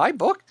 is that my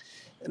book?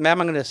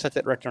 Madam, I'm going to set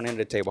that right on the end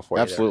of the table for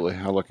you. there. Absolutely.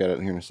 I'll look at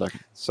it here in a second.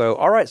 So,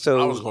 all right. I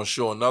So, was going to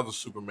show another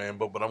Superman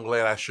book, but I'm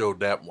glad I showed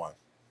that one.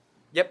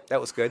 yep,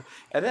 that was good.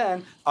 And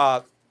then,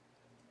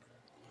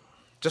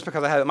 just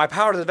because I have my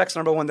Power to the Vex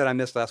number 1 that I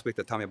missed last week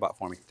that Tommy bought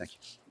for me. Thank you.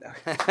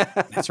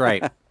 That's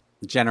right.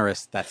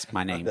 Generous. That's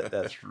my name.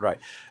 That's right.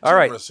 All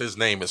right. His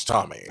name is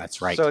Tommy.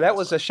 That's right. So that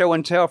was a show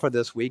and tell for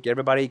this week.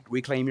 Everybody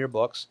reclaim your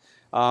books.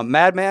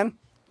 Madman,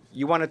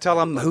 you want to tell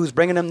them who's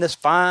bringing them this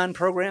fine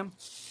program?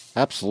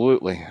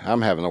 Absolutely.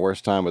 I'm having the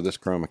worst time with this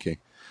chroma key.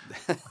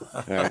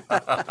 All right.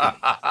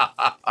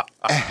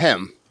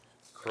 Ahem.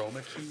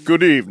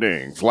 Good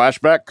evening.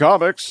 Flashback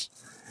Comics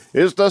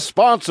is the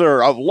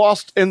sponsor of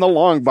Lost in the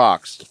Long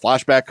Box.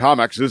 Flashback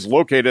Comics is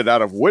located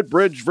out of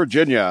Woodbridge,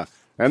 Virginia,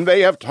 and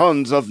they have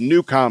tons of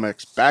new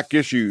comics, back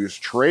issues,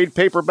 trade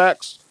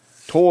paperbacks,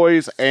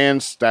 toys,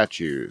 and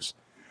statues.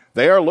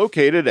 They are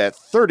located at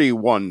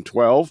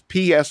 3112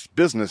 PS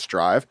Business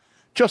Drive,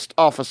 just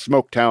off of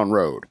Smoketown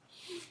Road.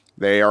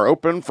 They are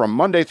open from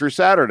Monday through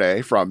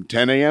Saturday from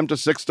 10 a.m. to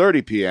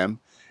 6:30 p.m.,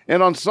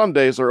 and on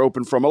Sundays are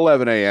open from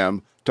 11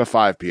 a.m. to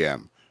 5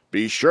 p.m.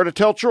 Be sure to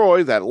tell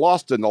Troy that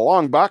Lost in the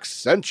Long Box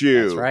sent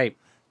you. That's right.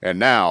 And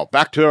now,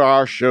 back to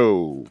our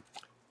show.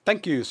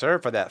 Thank you, sir,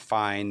 for that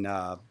fine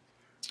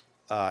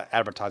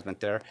advertisement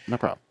there. No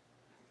problem.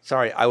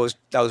 Sorry, I was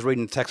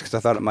reading the text because I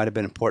thought it might have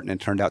been important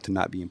and turned out to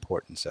not be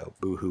important. So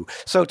boo-hoo.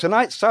 So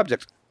tonight's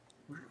subject.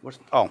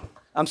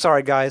 I'm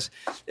sorry, guys.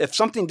 If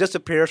something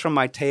disappears from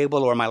my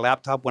table or my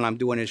laptop when I'm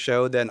doing a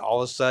show, then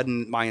all of a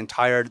sudden my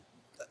entire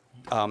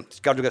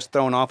schedule gets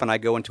thrown off and I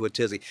go into a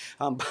tizzy.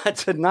 But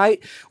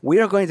tonight we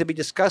are going to be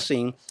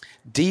discussing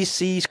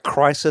DC's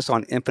Crisis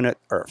on Infinite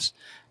Earths.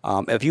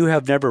 If you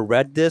have never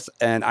read this,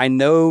 and I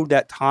know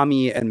that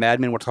Tommy and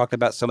Madman were talking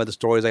about some of the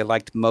stories they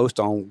liked most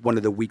on one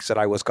of the weeks that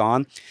I was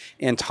gone,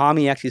 and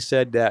Tommy actually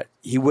said that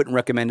he wouldn't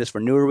recommend this for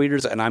newer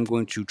readers, and I'm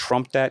going to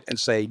trump that and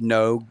say,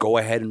 no, go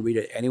ahead and read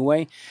it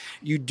anyway.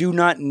 You do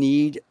not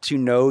need to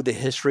know the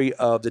history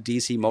of the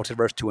DC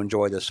multiverse to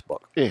enjoy this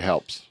book. It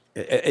helps.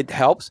 It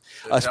helps.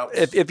 It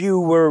helps. If you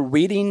were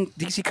reading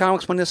DC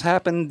Comics when this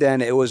happened,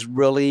 then it was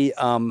really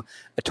a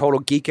total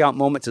geek out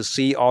moment to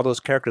see all those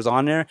characters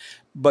on there.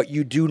 But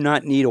you do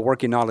not need a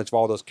working knowledge of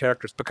all those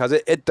characters because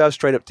it does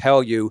straight up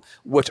tell you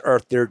which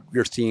Earth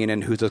you're seeing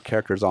and who's those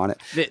characters on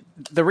it.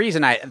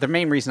 The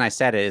main reason I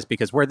said it is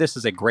because where this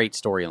is a great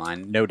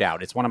storyline, no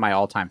doubt, it's one of my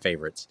all time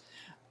favorites.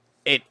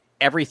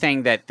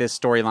 Everything that this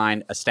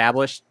storyline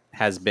established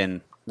has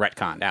been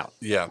retconned out.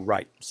 Yeah.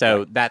 Right.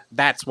 So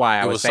that's why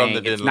I was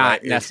saying it's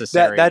not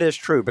necessary. That is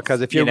true because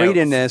if you're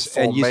reading this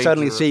and you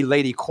suddenly see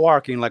Lady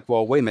Quark, and you're like,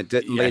 well, wait a minute,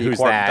 didn't Lady who's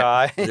Quark that?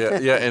 die?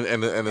 Yeah,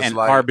 and it's and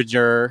like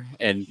Harbinger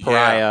and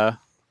Pariah,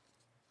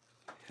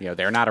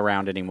 they're not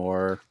around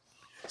anymore.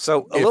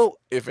 So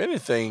if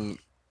anything,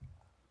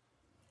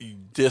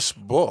 this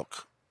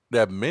book,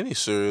 that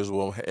miniseries,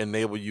 will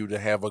enable you to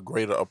have a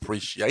greater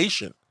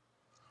appreciation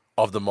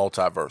of the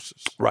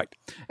multiverses. Right.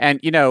 And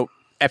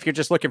if you're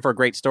just looking for a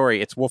great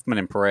story, it's Wolfman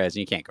and Perez,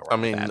 and you can't go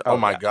wrong with that. Oh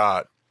my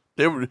God.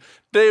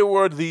 They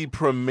were the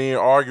premier,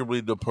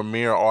 arguably the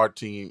premier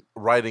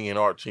writing and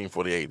art team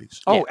for the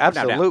 80s. Oh, Yeah,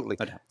 absolutely.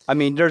 no doubt. I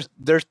mean,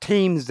 there's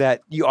teams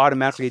that you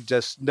automatically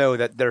just know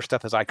that their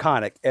stuff is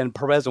iconic, and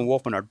Perez and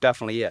Wolfman are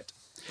definitely it.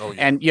 Oh,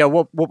 yeah. And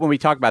when we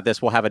talk about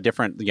this, we'll have a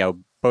different.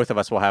 Both of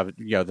us will have.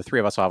 The three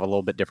of us will have a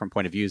little bit different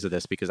point of views of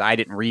this because I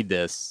didn't read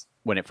this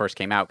when it first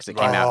came out because it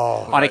came out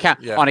on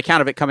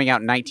account of it coming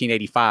out in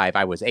 1985.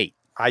 I was 8.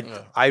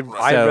 I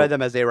read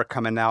them as they were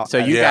coming out. So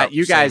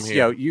you guys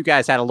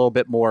had a little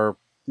bit more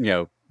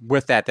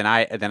with that than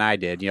I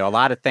did. A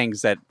lot of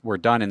things that were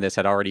done in this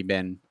had already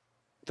been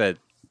the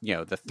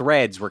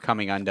threads were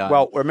coming undone.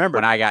 Well, remember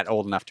when I got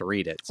old enough to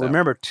read it. So.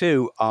 Remember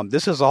too,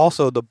 this is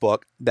also the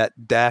book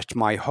that dashed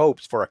my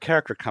hopes for a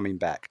character coming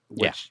back,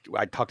 which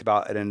I talked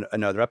about in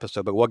another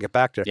episode, but we'll get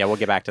back to. Yeah, we'll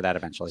get back to that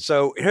eventually.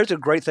 So here's a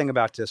great thing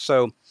about this.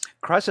 So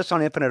Crisis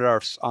on Infinite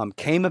Earths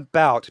came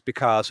about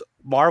because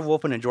Marv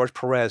Wolfman and George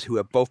Perez, who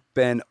have both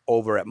been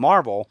over at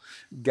Marvel,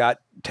 got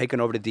taken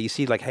over to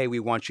DC. Like, hey, we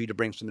want you to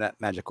bring some of that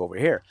magic over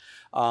here.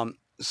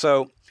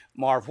 So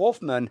Marv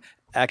Wolfman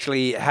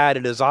actually had a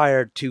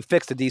desire to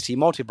fix the DC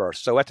multiverse.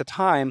 So at the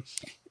time,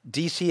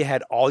 DC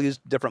had all these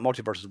different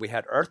multiverses. We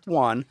had Earth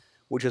 1,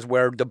 which is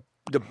where the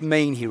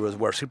main heroes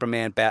were,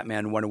 Superman,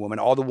 Batman, Wonder Woman,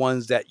 all the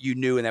ones that you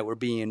knew and that were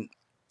being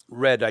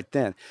read right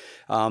then.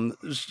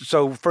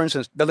 So, for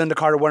instance, the Linda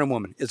Carter Wonder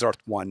Woman is Earth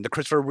 1. The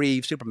Christopher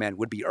Reeve Superman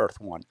would be Earth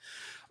 1.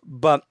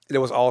 But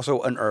there was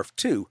also an Earth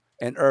 2.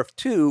 And Earth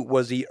 2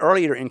 was the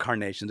earlier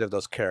incarnations of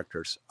those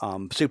characters,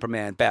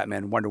 Superman,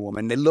 Batman, Wonder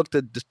Woman. They looked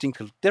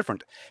distinctly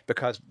different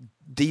because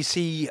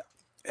DC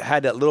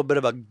had a little bit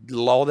of a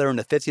lull there in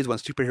the 50s when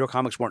superhero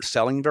comics weren't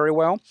selling very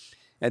well.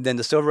 And then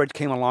the Silver Age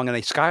came along and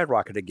they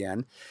skyrocketed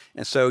again.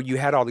 And so you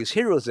had all these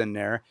heroes in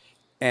there,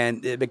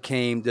 and it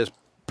became this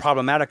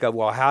problematic of,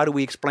 well, how do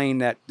we explain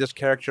that this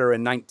character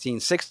in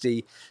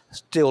 1960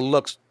 still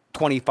looks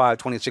 25,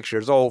 26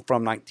 years old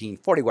from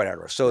 1940,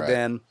 whatever. So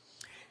then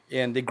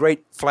in the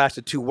great Flash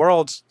of Two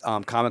Worlds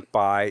comic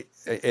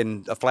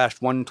in Flash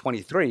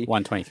 123.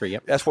 123,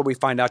 yep. That's where we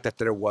find out that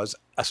there was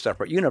a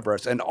separate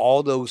universe. And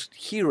all those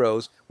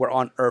heroes were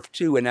on Earth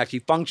 2 and actually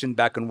functioned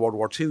back in World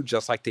War II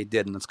just like they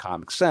did in this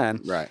comic then.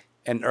 Right.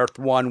 And Earth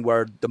 1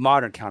 were the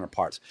modern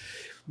counterparts.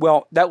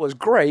 Well, that was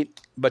great,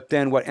 but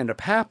then what ended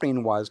up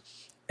happening was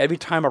every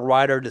time a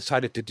writer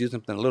decided to do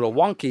something a little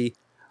wonky,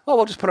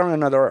 we'll just put on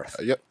another Earth.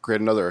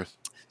 Create another Earth.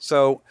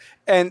 So,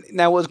 and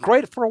now it was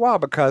great for a while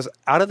because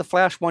out of the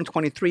Flash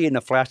 123 and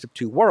the Flash of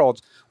Two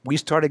Worlds, we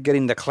started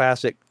getting the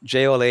classic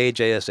JLA,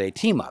 JSA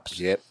team-ups.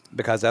 Yep.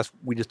 Because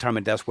we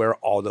determined that's where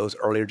all those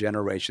earlier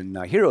generation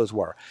heroes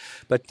were.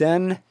 But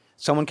then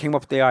someone came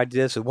up with the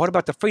idea, so what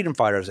about the Freedom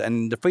Fighters?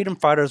 And the Freedom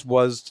Fighters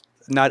was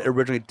not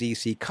originally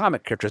DC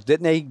comic characters.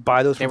 Didn't they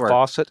buy those from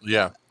Fawcett?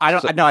 Yeah.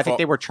 I think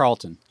they were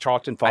Charlton.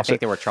 Fawcett. I think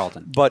they were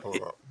Charlton. But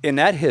in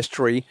that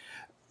history,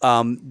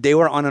 they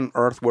were on an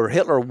Earth where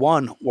Hitler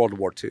won World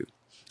War II.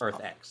 Earth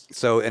X.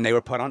 So, and they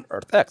were put on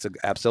Earth X,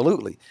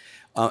 absolutely.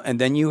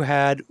 And then you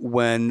had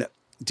when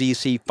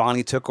DC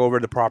finally took over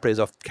the properties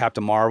of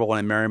Captain Marvel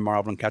and Mary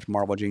Marvel and Captain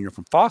Marvel Jr.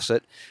 from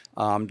Fawcett,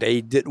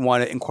 they didn't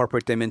want to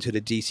incorporate them into the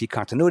DC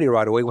continuity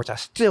right away, which I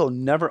still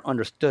never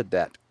understood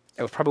that.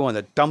 It was probably one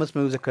of the dumbest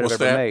moves that could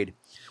have ever made.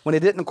 When they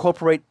didn't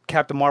incorporate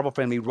Captain Marvel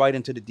family right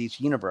into the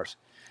DC universe.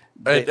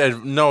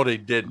 No, they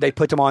didn't. They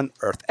put them on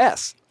Earth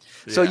S.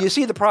 So you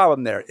see the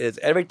problem there is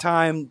every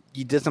time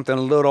you did something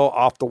a little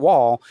off the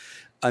wall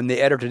and the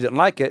editor didn't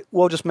like it,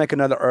 we'll just make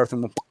another Earth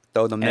and we'll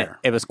throw them there.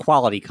 It was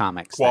Quality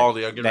Comics.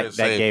 That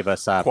gave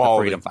us the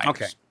Freedom Fighters.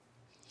 Okay.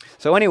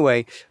 So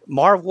anyway,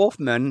 Marv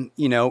Wolfman,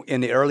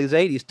 in the early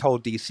 80s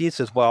told DC,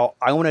 says, well,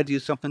 I want to do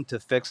something to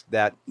fix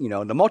that, the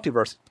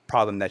multiverse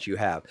problem that you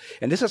have.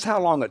 And this is how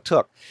long it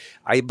took.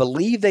 I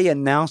believe they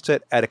announced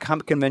it at a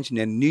comic convention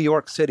in New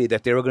York City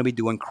that they were going to be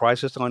doing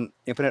Crisis on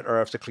Infinite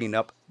Earths to clean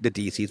up the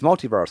DC's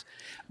multiverse.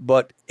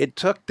 But it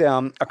took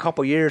them a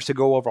couple years to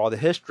go over all the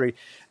history.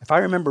 If I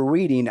remember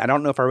reading, I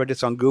don't know if I read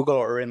this on Google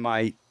or in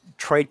my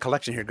trade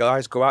collection here,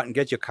 guys, go out and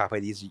get your copy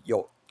of these.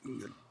 You'll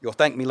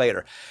thank me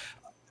later.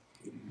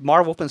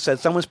 Marv Wolfman said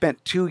someone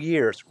spent 2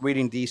 years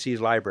reading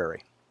DC's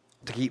library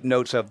to keep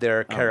notes of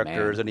their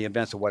characters and the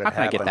events of what had How can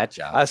I happened. get that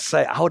job? I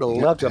say I would have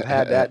loved to have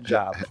had that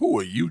job. Who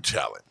are you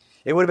telling?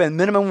 It would have been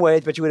minimum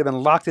wage, but you would have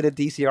been locked at a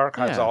DC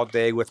archives Yeah. all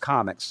day with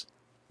comics.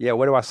 Yeah,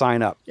 where do I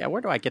sign up? Yeah,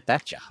 where do I get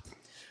that job?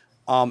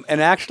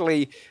 And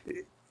actually,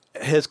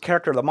 his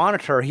character, the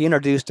Monitor, he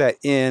introduced that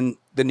in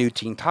the new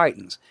Teen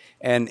Titans.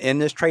 And in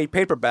this trade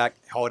paperback,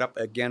 hold up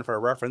again for a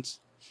reference.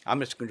 I'm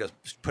just going to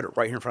just put it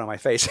right here in front of my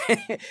face.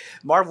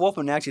 Marv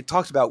Wolfman actually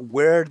talks about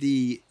where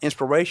the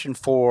inspiration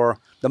for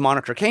the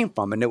Monitor came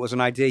from. And it was an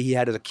idea he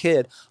had as a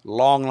kid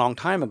long, long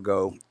time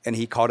ago. And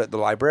he called it the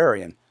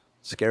Librarian.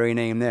 Scary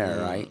name there,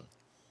 right?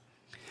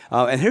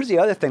 And here's the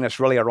other thing that's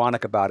really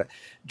ironic about it.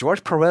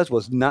 George Perez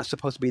was not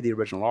supposed to be the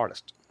original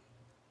artist.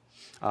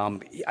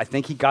 I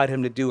think he got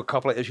him to do a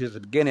couple of issues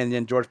at the beginning, and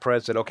then George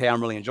Perez said, okay,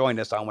 I'm really enjoying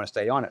this. I want to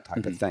stay on it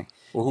type of thing.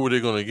 Well, who are they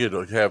going to get?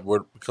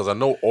 Because I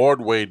know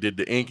Ordway did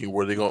the inking.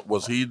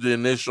 Was he the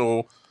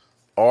initial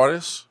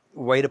artist?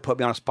 Way to put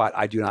me on a spot,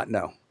 I do not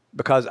know.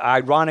 Because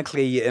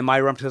ironically, in my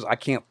references, I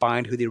can't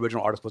find who the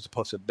original artist was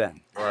supposed to have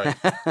been. Right.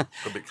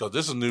 Because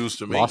this is news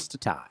to me. Lost to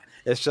time.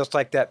 It's just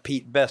like that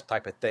Pete Best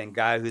type of thing,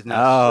 guy who's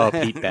Oh, not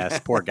Pete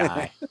Best. Poor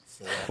guy.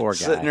 Poor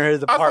sitting guy. in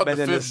his I thought apartment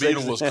the in fifth the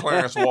Beatle was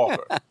Clarence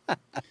Walker.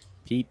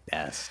 Pete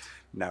Best.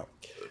 No.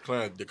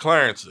 The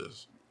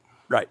Clarences.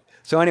 Right.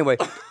 So anyway,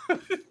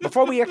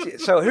 before we actually,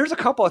 so here's a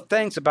couple of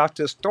things about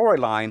this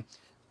storyline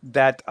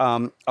that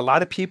a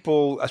lot of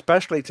people,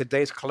 especially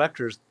today's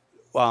collectors,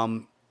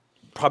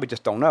 probably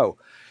just don't know.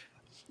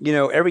 You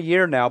know, every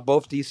year now,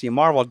 both DC and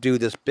Marvel do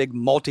this big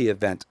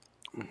multi-event.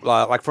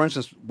 Like, for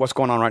instance, what's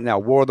going on right now,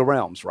 War of the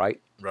Realms, right?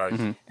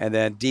 Right. And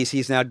then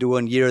DC's now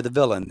doing Year of the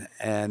Villain.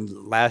 And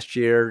last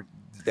year,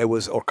 or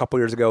a couple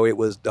years ago, it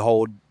was the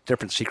whole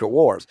different Secret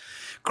Wars.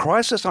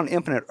 Crisis on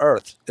Infinite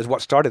Earth is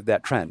what started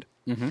that trend.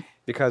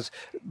 Because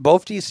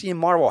both DC and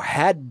Marvel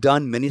had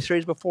done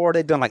miniseries before.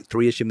 They'd done like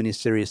 3-issue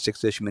miniseries,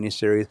 6-issue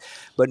miniseries,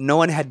 but no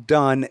one had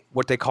done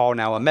what they call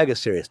now a mega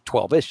series,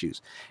 12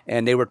 issues.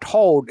 And they were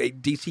told,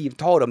 DC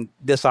told them,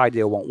 this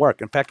idea won't work.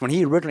 In fact, when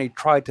he originally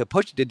tried to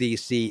push it to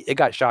DC, it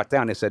got shot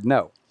down. They said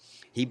no.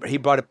 He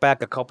brought it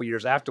back a couple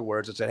years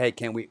afterwards and said, hey,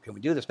 can we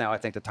do this now? I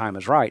think the time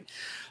is right.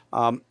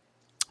 And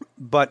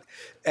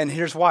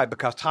here's why,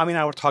 because Tommy and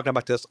I were talking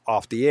about this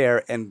off the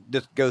air, and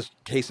this goes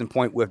case in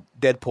point with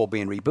Deadpool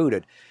being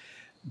rebooted.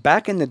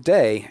 Back in the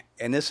day,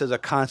 and this is a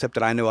concept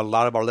that I know a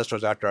lot of our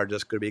listeners out there are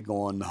just going to be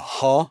going,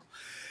 huh?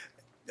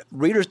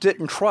 Readers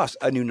didn't trust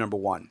a new number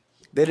one.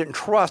 They didn't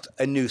trust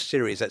a new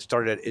series that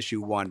started at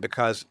issue 1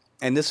 because,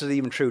 and this is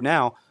even true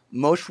now,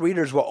 most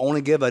readers will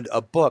only give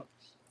a book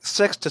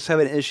 6 to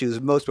 7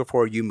 issues most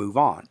before you move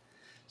on.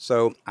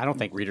 So I don't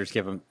think readers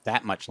give them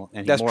that much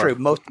anymore. that's true.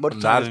 Most of the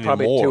time it's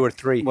probably anymore. 2 or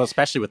 3. Well,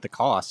 especially with the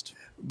cost.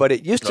 But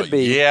it used to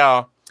be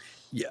Yeah.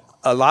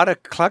 a lot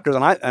of collectors,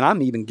 and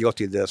I'm even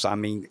guilty of this. I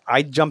mean,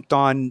 I jumped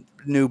on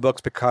new books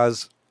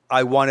because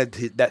I wanted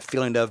that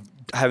feeling of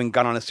having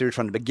gone on a series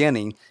from the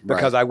beginning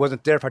because I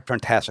wasn't there for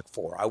Fantastic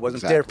Four. I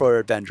wasn't there for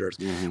Avengers,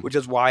 which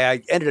is why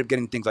I ended up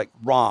getting things like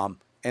ROM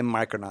and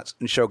Micronauts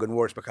and Shogun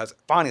Wars because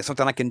finally it's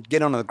something I can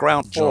get on the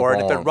ground floor,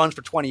 and if it runs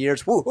for 20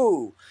 years,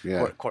 woohoo!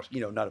 Yeah. Of course,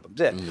 none of them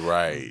did.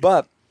 Right.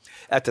 But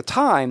at the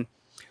time,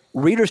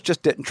 readers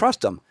just didn't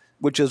trust them,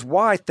 which is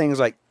why things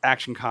like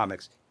Action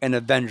Comics and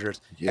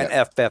Avengers and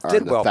FF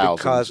did well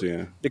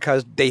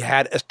because they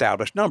had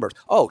established numbers.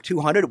 Oh,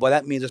 200, well,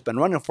 that means it's been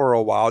running for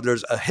a while.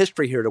 There's a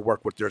history here to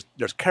work with.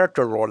 There's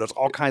character lore. There's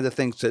all kinds of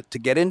things to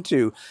get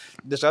into.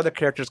 This other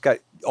character's got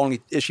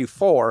only issue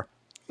 4.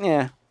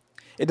 Yeah.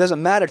 It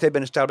doesn't matter if they've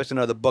been established in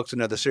other books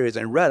and other series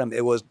and read them.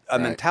 It was a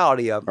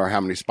mentality of... Or how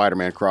many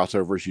Spider-Man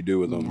crossovers you do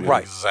with them.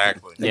 Right.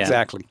 Exactly. Yeah.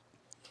 Exactly.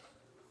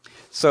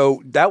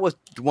 So that was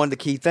one of the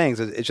key things.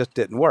 It just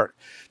didn't work.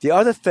 The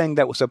other thing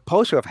that was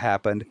supposed to have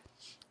happened,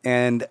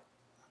 and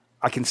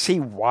I can see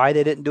why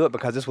they didn't do it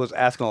because this was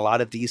asking a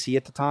lot of DC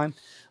at the time.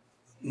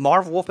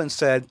 Marv Wolfman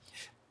said,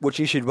 what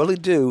you should really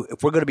do,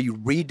 if we're going to be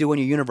redoing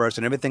your universe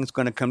and everything's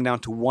going to come down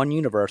to one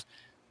universe,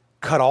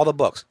 cut all the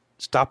books.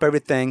 Stop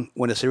everything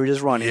when the series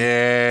is running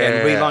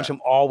and relaunch them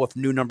all with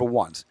new number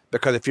ones.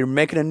 Because if you're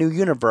making a new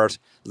universe,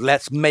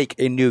 let's make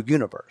a new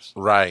universe.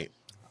 Right.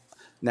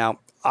 Now,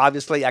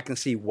 obviously, I can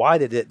see why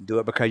they didn't do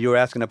it because you were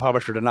asking the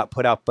publisher to not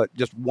put out but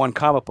just one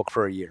comic book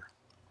for a year.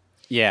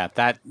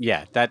 That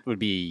would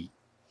be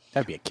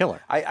a killer.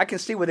 I can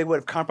see where they would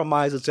have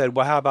compromised and said,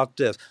 well, how about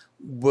this?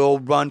 We'll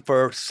run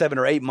for 7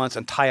 or 8 months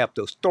and tie up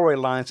those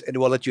storylines, and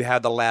we'll let you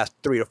have the last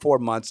 3 or 4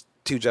 months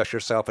to adjust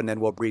yourself, and then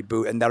we'll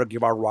reboot, and that'll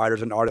give our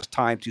writers and artists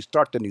time to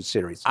start the new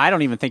series. I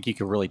don't even think you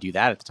could really do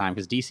that at the time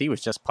because DC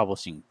was just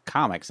publishing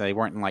comics. They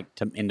weren't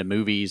into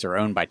movies or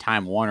owned by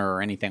Time Warner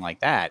or anything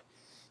like that.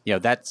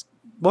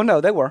 Well, no,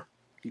 they were.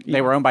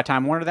 They were owned by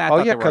Time Warner.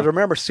 Oh, yeah, because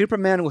remember,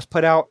 Superman was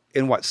put out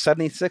in,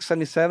 76,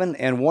 77,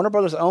 and Warner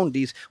Brothers owned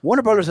DC.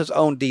 Warner Brothers has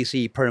owned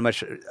DC pretty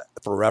much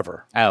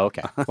forever. Oh,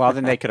 okay. Well,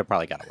 then they could have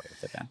probably got away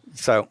with it then.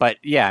 So, But,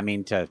 yeah, I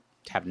mean, to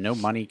have no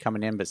money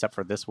coming in, but except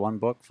for this one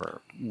book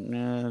for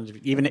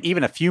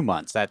even a few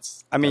months.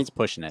 That's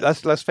pushing it.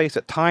 Let's face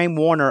it. Time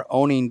Warner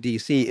owning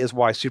DC is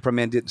why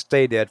Superman didn't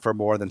stay dead for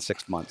more than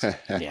 6 months.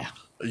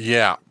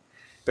 Yeah.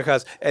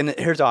 Because, and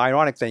here's the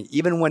ironic thing: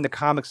 even when the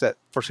comics that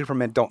for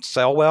Superman don't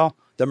sell well,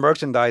 the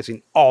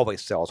merchandising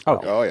always sells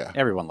well. Oh yeah.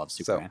 Everyone loves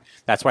Superman.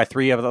 That's why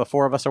 3 of the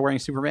 4 of us are wearing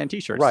Superman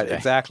T-shirts. Right. Today.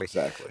 Exactly.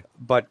 Exactly.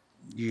 But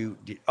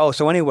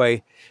so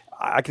anyway,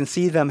 I can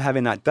see them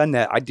having not done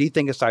that. I do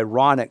think it's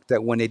ironic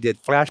that when they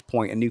did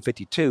Flashpoint and New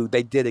 52,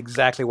 they did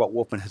exactly what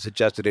Wolfman had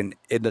suggested in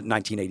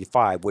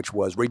 1985, which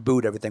was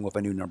reboot everything with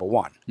a new number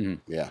 1.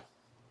 Mm-hmm. Yeah.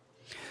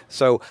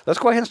 So let's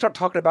go ahead and start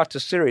talking about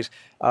this series.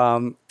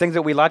 Things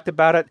that we liked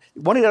about it.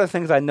 One of the other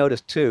things I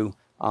noticed too,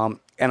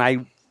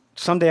 and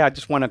someday I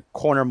just want to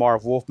corner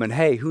Marv Wolfman.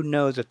 Hey, who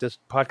knows if this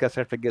podcast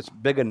actually gets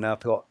big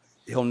enough,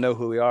 he'll know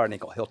who we are and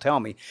he'll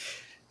tell me.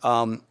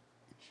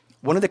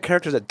 One of the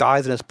characters that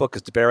dies in this book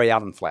is the Barry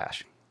Allen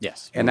Flash.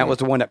 Yes. And that was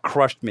the one that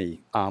crushed me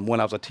when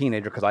I was a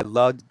teenager because I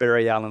loved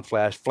Barry Allen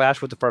Flash.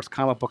 Flash was the first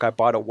comic book I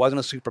bought. It wasn't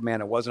a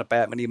Superman. It wasn't a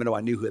Batman, even though I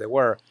knew who they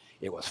were.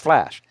 It was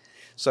Flash.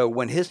 So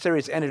when his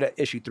series ended at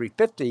issue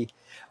 350,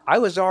 I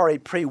was already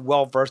pretty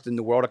well-versed in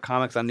the world of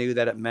comics. I knew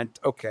that it meant,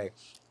 okay,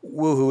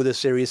 woohoo, the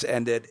series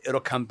ended.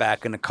 It'll come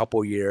back in a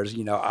couple years.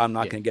 I'm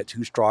not going to get too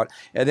distraught.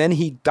 And then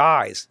he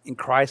dies in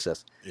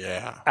Crisis.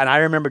 Yeah. And I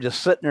remember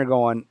just sitting there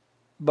going,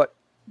 but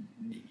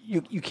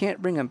you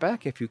can't bring him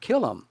back if you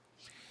kill him.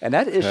 And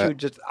that issue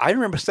I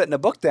remember setting the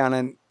book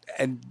down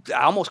and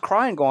almost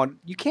crying going,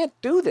 you can't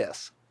do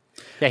this.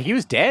 Yeah, he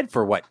was dead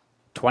for what,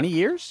 20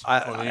 years?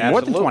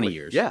 More than 20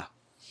 years. Yeah.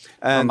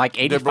 From like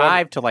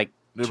 85 to like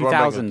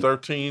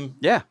 2013.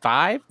 Yeah.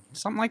 5,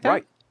 something like that.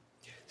 Right.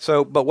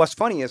 So, but what's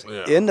funny is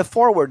in the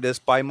foreword this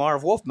by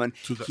Marv Wolfman,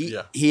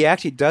 he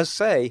actually does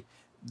say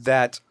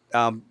that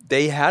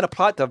they had a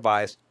plot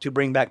device to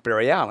bring back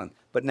Barry Allen.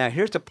 But now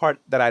here's the part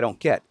that I don't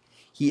get.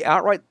 He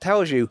outright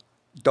tells you,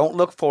 don't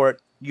look for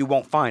it, you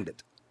won't find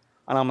it.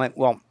 And I'm like,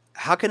 well,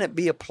 how can it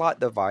be a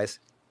plot device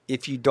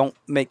if you don't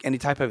make any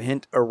type of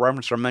hint or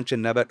reference or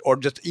mention of it, or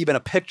just even a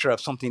picture of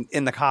something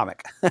in the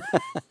comic?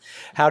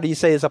 How do you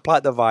say it's a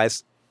plot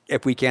device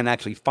if we can't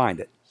actually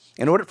find it?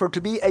 In order for it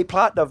to be a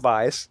plot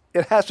device,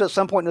 it has to at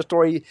some point in the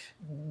story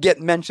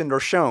get mentioned or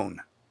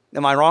shown.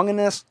 Am I wrong in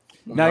this?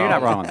 No, you're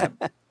not wrong on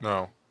that.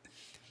 No.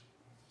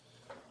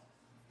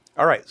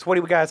 All right, so what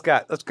do we guys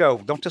got? Let's go.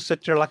 Don't just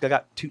sit there like I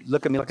got two.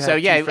 Look at me like I So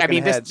have yeah, two I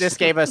mean, freaking heads. this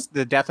gave us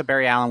the death of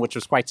Barry Allen, which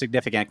was quite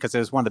significant because it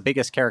was one of the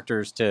biggest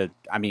characters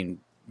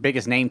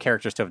biggest name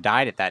characters to have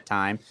died at that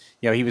time.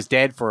 He was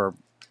dead for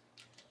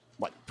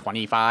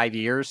 25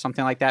 years,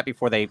 something like that,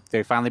 before they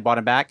finally brought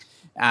him back.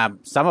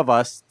 Some of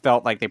us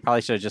felt like they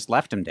probably should have just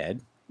left him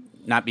dead,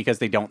 not because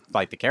they don't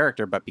like the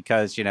character, but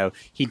because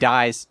he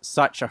dies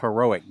such a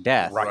heroic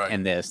death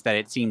in this that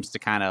it seems to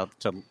kind of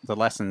to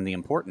lessen the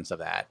importance of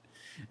that.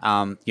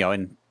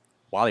 And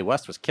Wally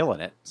West was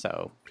killing it,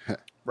 so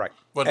right.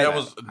 But that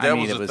was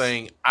the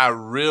thing. I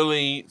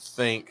really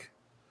think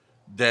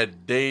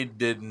that they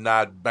did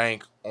not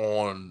bank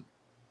on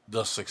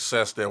the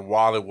success that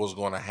Wally was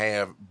going to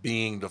have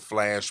being the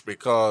Flash,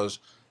 because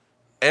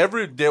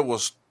there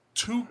was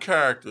 2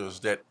 characters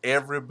that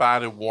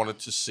everybody wanted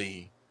to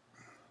see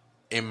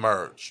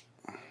emerge.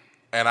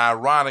 And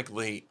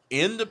ironically,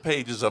 in the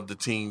pages of the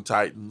Teen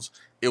Titans,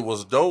 it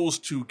was those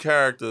 2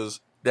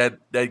 characters that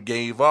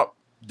gave up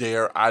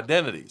their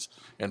identities.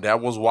 And that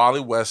was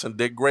Wally West and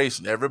Dick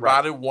Grayson.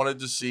 Everybody wanted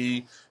to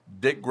see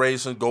Dick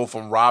Grayson go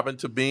from Robin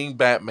to being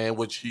Batman,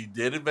 which he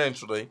did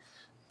eventually.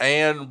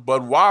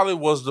 But Wally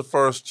was the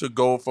first to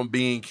go from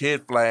being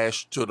Kid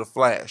Flash to the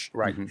Flash.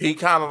 Right. He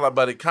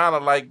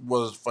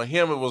was, for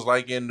him, it was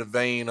like in the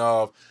vein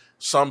of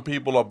some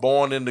people are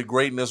born into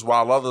greatness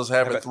while others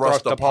have it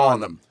thrust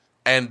upon them.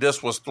 And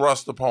this was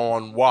thrust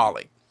upon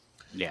Wally.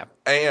 Yeah.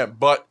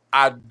 But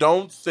I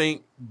don't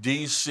think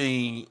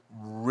DC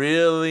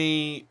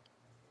really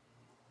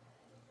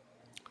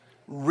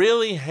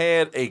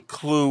had a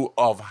clue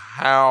of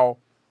how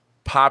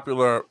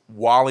popular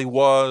Wally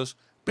was,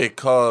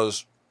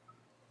 because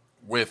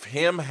with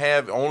him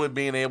only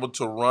being able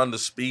to run the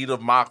speed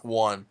of Mach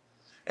 1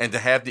 and to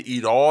have to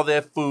eat all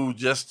that food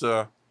just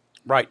to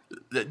to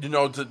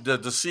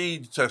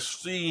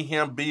see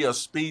him be a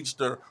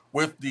speedster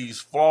with these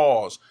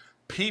flaws,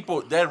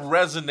 people that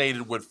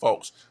resonated with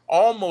folks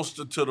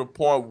almost to the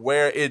point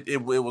where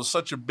it was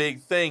such a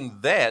big thing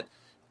that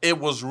it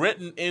was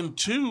written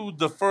into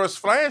the first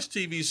Flash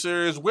TV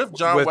series with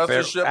John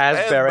Westership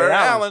as Barry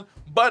Allen,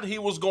 but he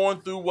was going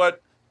through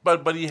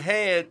but he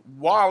had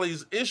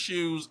Wally's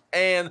issues,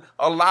 and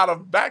a lot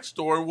of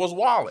backstory was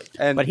Wally.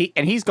 But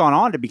he's gone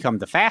on to become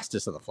the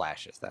fastest of the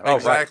Flashes. Oh,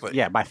 exactly. Right.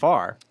 Yeah, by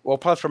far. Well,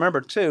 plus remember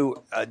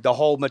too, the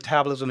whole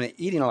metabolism and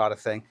eating a lot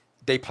of thing.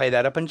 They play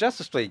that up in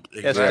Justice League.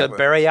 Exactly. It's the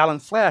Barry Allen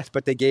Flash,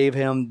 but they gave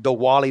him the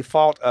Wally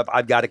fault of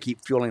I've got to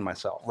keep fueling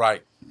myself.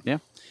 Right. Yeah.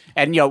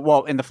 And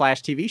in the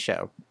Flash TV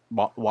show,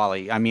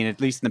 Wally, I mean, at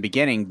least in the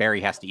beginning,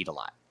 Barry has to eat a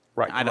lot.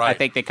 Right. I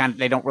think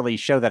they don't really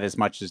show that as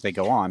much as they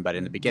go on, but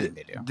in the beginning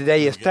they do.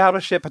 They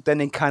establish it, but then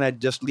they kind of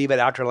just leave it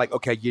out there like,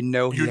 okay, he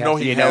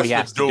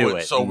has to do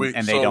it.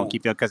 And they don't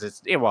keep it because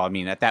it's well. I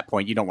mean, at that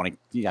point, you don't want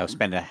to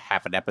spend a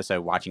half an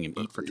episode watching him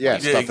eat for 20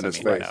 minutes. stuff in his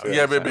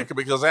face.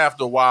 Because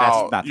after a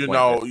while, That's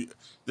not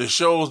the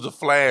show's the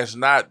Flash,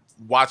 not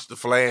watch the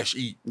Flash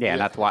eat. Yeah,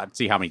 not to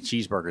see how many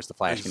cheeseburgers the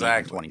Flash can eat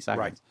in 20 seconds.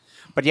 Right.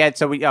 But yeah,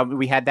 so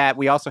we had that.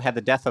 We also had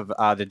the death of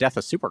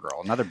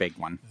Supergirl, another big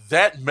one.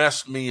 That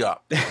messed me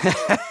up.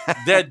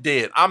 That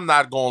did. I'm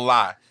not gonna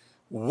lie.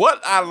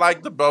 What I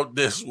liked about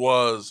this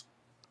was,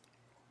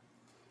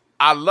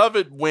 I love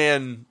it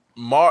when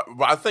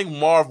I think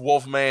Marv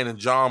Wolfman and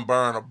John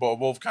Byrne are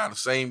both kind of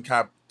same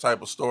type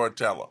of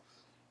storyteller.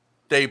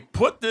 They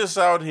put this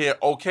out here.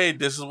 Okay,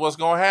 this is what's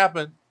gonna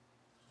happen.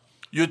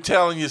 You're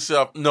telling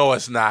yourself, no,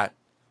 it's not.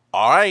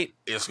 All right,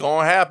 it's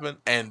going to happen.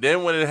 And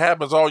then when it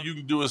happens, all you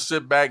can do is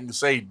sit back and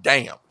say,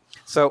 damn.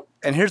 So,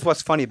 and here's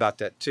what's funny about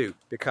that, too,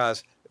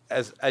 because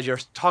as you're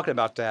talking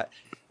about that,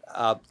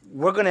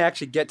 we're going to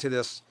actually get to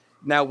this.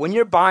 Now, when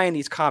you're buying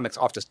these comics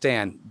off the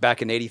stand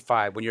back in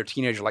 85, when you're a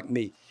teenager like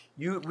me,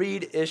 you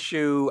read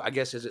issue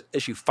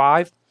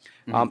 5,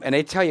 and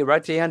they tell you right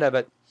at the end of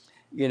it,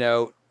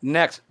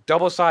 next,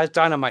 double-sized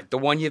dynamite, the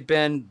one you've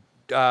been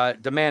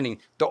demanding,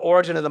 the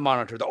origin of the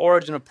Monitor, the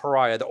origin of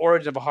Pariah, the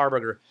origin of a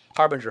Harbinger,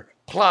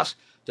 plus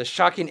the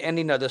shocking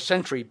ending of the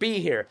century. Be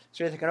here.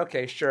 So you're thinking,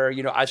 okay, sure,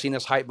 I've seen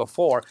this hype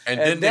before. And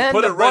then they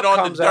put it right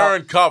on the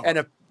darn cover.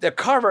 And the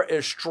cover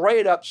is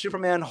straight up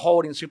Superman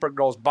holding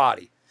Supergirl's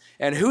body.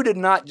 And who did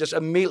not just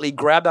immediately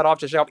grab that off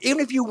the shelf? Even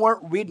if you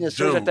weren't reading the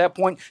series at that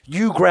point,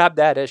 you grabbed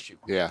that issue.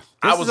 Yeah.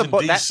 I was in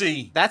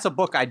DC. That's a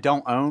book I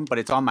don't own, but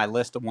it's on my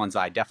list of ones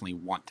I definitely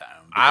want to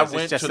own. I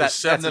went to the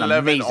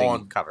 7-Eleven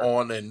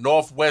on in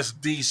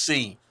Northwest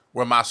DC,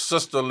 where my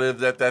sister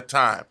lived at that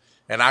time.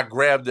 And I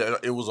grabbed it.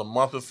 It was a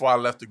month before I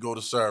left to go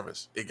to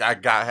service. I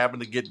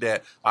happened to get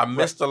that. I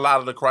missed a lot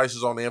of the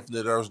Crisis on the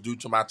Infinite Earths due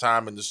to my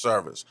time in the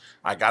service.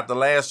 I got the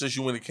last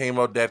issue when it came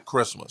out that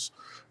Christmas.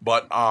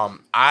 But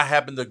I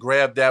happened to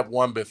grab that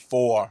one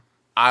before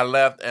I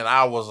left, and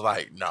I was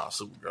like, "No,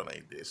 Supergirl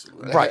ain't this."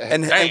 Right,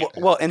 and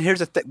here's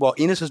the thing. Well,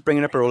 Enos is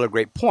bringing up a really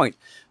great point,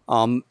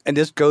 and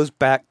this goes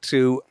back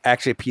to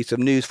actually a piece of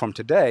news from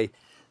today,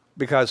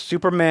 because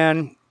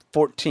Superman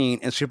 14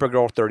 and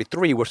Supergirl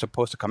 33 were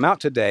supposed to come out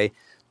today,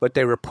 but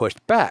they were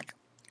pushed back,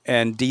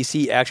 and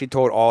DC actually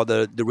told all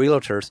the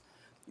retailers,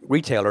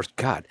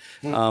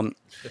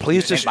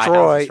 please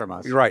destroy.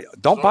 Right,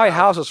 don't buy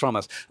houses from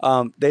us.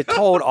 They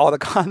told all the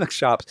comic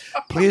shops,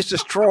 please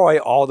destroy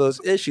all those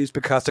issues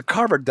because the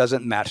cover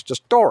doesn't match the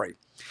story.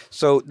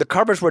 So the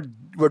covers were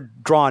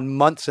drawn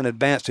months in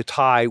advance to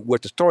tie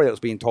with the story that was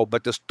being told,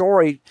 but the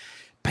story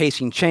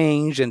pacing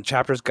changed and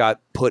chapters got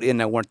put in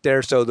that weren't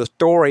there, so the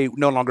story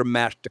no longer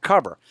matched the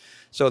cover.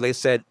 So they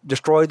said,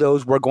 destroy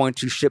those. We're going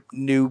to ship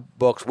new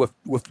books with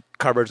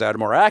covers that are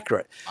more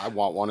accurate. I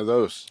want one of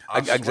those.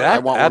 Exactly. I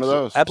want one of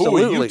those.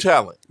 Absolutely. Who are you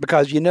telling?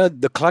 Because,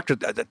 the collectors,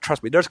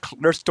 trust me, there's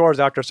stores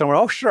out there somewhere,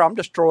 oh, sure, I'm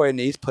destroying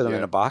these, put them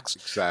in a box.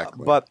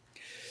 Exactly.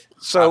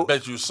 I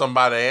bet you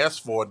somebody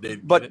asked for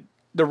it. But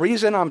the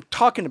reason I'm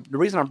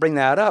bringing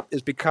that up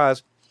is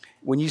because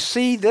when you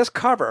see this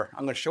cover,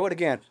 I'm going to show it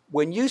again.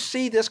 When you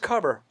see this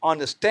cover on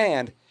the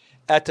stand,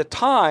 at the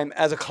time,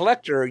 as a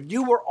collector,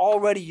 you were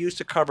already used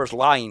to covers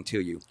lying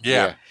to you.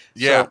 Yeah.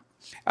 So,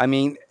 I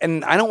mean,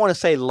 and I don't want to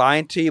say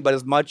lying to you, but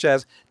as much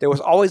as there was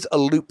always a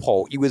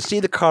loophole. You would see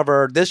the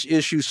cover, this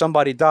issue,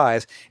 somebody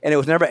dies, and it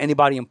was never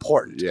anybody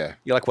important. Yeah.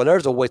 You're like, well,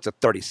 there's a waste of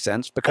 30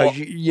 cents because,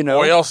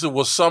 Or else it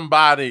was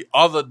somebody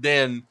other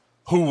than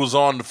who was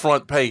on the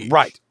front page.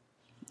 Right.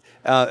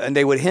 And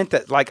they would hint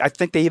that, like, I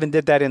think they even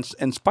did that in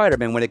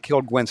Spider-Man when they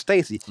killed Gwen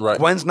Stacy. Right.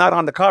 Gwen's not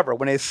on the cover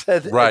when they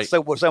said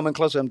someone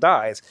close to him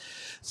dies.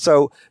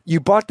 So you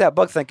bought that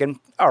book thinking,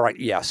 all right,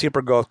 yeah,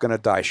 Supergirl's going to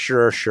die,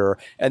 sure.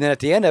 And then at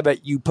the end of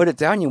it, you put it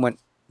down and you went,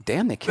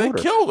 damn, they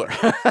killed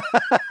her.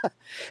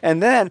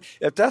 And then,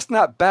 if that's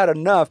not bad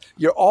enough,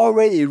 you're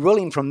already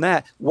reeling from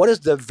that. What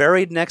is the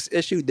very next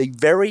issue? The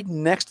very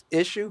next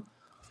issue?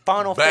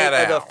 Final Fate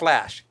of the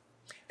Flash.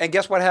 And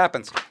guess what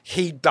happens?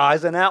 He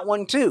dies in that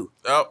one, too.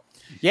 Oh.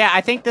 Yeah,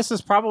 I think this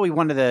is probably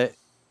one of the,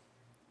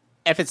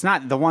 if it's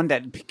not the one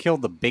that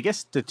killed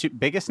the two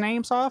biggest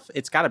names off,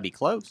 it's got to be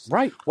close.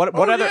 Right. What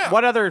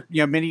other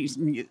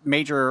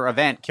major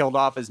event killed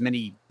off as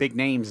many big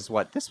names as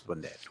what this one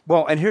did?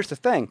 Well, and here's the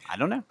thing. I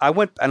don't know. I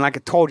went, and like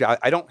I told you,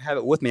 I don't have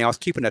it with me. I was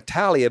keeping a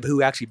tally of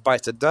who actually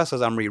bites the dust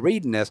as I'm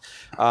rereading this.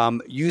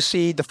 You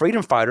see the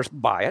Freedom Fighters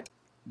buy it.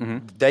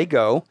 Mm-hmm. They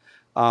go.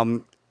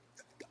 On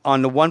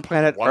the one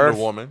planet Earth.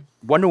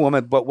 Wonder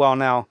Woman. But,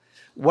 now,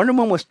 Wonder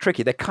Woman was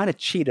tricky. They kind of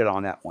cheated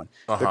on that one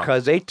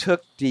because they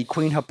took the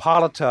Queen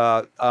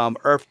Hippolyta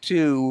Earth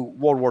 2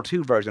 World War II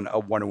version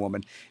of Wonder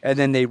Woman, and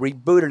then they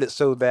rebooted it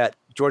so that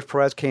George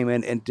Perez came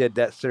in and did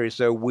that series.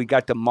 So we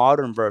got the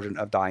modern version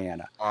of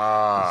Diana.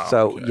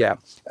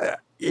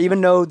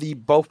 Even though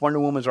both Wonder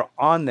Womans are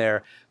on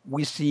there,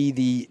 we see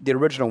the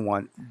original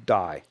one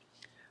die.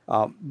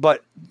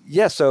 But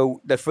yeah,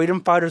 so the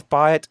freedom fighters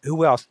buy it.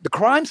 Who else? The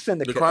crime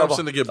syndicate. The crime of-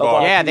 syndicate of bought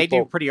all it. Yeah, they do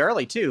people. pretty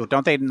early too,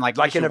 don't they? Like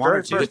Like in issue the one or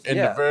very two? first- In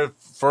yeah. the very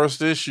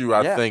first issue,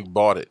 I Yeah. think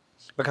bought it.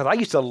 Because I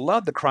used to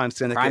love the crime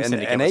syndicate, Crime and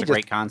Syndicate and was they a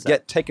great just concept.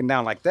 get taken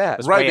down like that.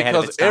 Was Right, way ahead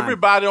of because its time.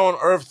 everybody on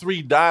Earth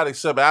 3 died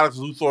except Alex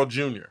Luthor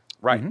Jr.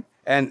 Right.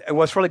 And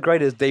what's really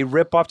great is they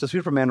rip off the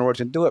Superman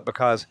origin and do it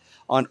because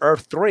on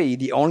Earth 3,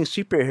 the only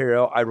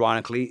superhero,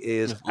 ironically,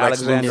 is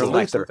Alexander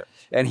Lex Luthor. Luthor.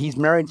 And he's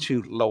married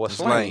to Lois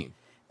Lane. Lane.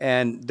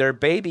 And their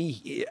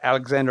baby,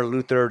 Alexander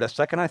Luthor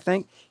II, I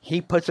think,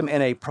 he puts him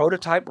in a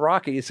prototype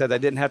rocket. He said they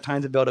didn't have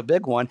time to build a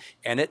big one.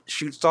 And it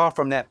shoots off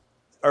from that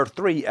Earth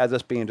 3 as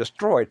it's being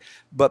destroyed.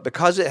 But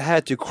because it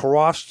had to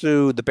cross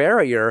through the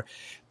barrier,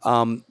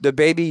 the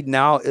baby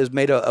now is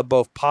made of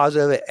both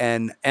positive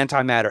and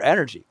antimatter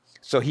energy.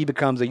 So he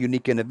becomes a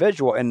unique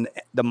individual. And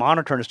the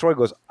Monitor in the story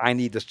goes, I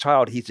need this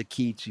child. He's the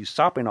key to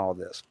stopping all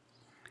this.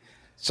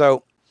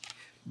 So,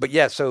 but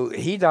yeah, so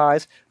he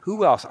dies.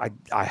 Who else? I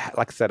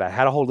like I said, I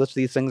had a whole list of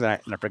these things and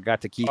I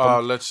forgot to keep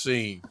them. Let's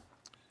see.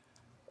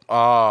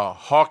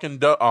 Hawk and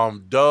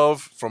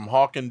Dove from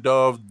Hawk and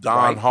Dove, Don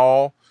Right.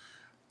 Hall.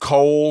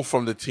 Cole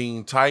from the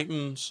Teen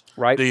Titans.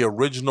 Right. The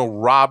original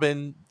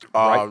Robin,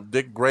 Right.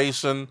 Dick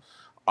Grayson.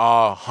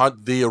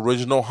 The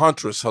original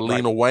Huntress,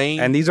 Helena Wayne.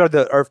 And these are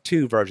the Earth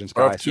 2 versions,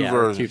 guys. Earth 2 Yeah,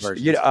 versions. two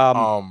versions. You, A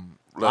lot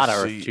Let's of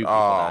Earth see. 2 people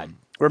died.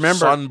 remember,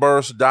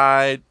 Sunburst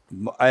died.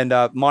 and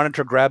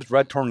Monitor grabs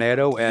Red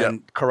Tornado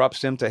and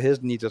corrupts him to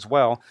his needs as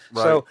well.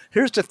 Right. So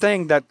here's the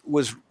thing that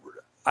was,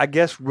 I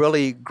guess,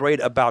 really great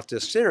about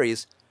this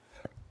series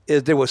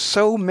is there was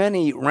so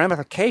many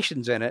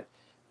ramifications in it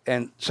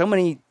and so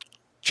many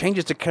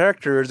changes to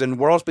characters and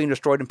worlds being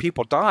destroyed and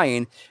people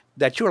dying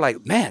that you were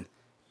like, man,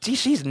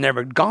 DC's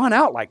never gone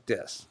out like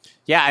this.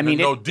 Yeah, I mean,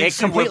 No, it DC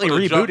completely went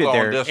for the jump rebooted on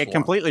their. this It one.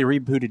 completely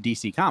rebooted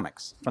DC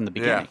Comics from the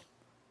beginning.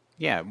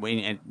 Yeah.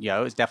 Yeah,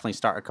 it was definitely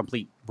a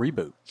complete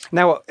reboot.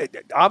 Now,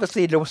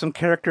 obviously, there were some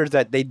characters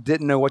that they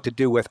didn't know what to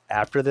do with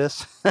after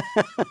this.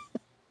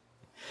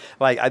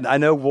 Like, I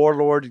know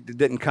Warlord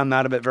didn't come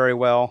out of it very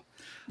well.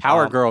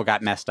 Power Girl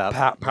got messed up.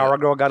 Power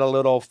Girl got a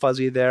little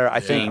fuzzy there. I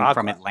think Being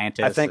from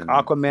Atlantis. I think and-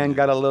 Aquaman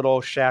got a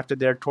little shafted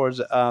there towards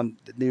the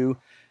new.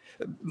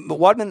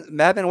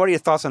 Madman, what are your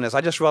thoughts on this?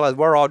 I just realized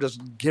we're all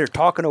just here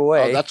talking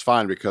away. Oh, that's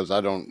fine because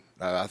I don't.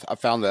 I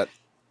found that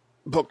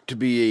book to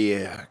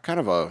be kind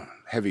of a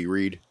heavy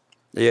read.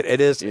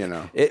 It is. You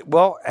know.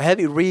 Well, a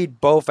heavy read,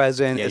 both as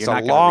in Yeah, it's you're a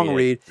not gonna long read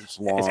read. it. It's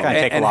long. It's gonna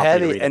take a and while for you to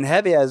heavy read it. and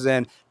heavy as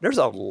in there's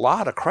a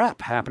lot of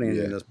crap happening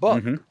in this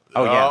book.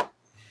 Oh yeah,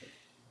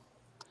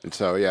 And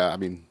so, yeah, I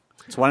mean,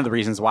 it's one of the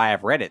reasons why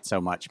I've read it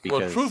so much Well,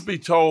 because truth be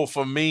told,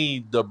 for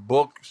me, the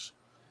books,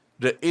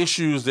 the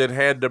issues that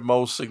had the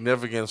most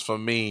significance for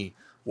me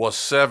was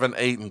 7,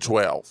 8, and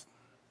 12.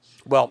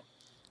 Well,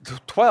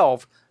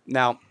 12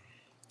 now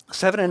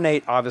 7 and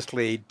 8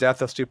 obviously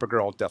death of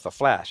Supergirl, death of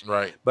Flash.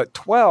 Right. But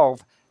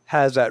 12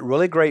 has that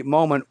really great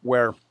moment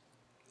where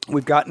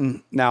we've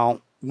gotten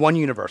now one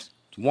universe,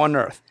 one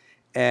Earth,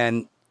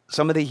 and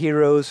some of the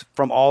heroes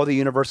from all the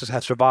universes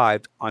have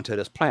survived onto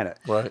this planet.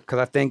 Right. Because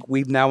I think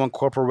we've now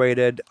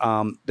incorporated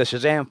the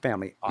Shazam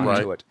family onto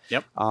Right. it.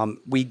 Yep.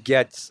 We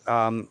get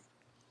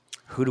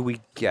who do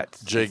we get?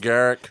 Jay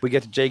Garrick. We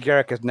get Jay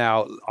Garrick is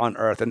now on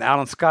Earth, and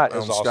Alan Scott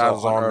is also Scott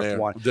was on Earth there.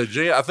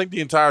 1. I think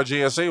the entire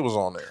JSA was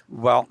on there.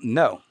 Well,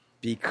 no,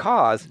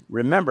 because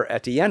remember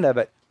at the end of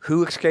it,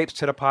 who escapes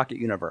to the Pocket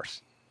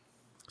Universe?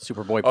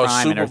 Superboy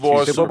Prime and Earth 2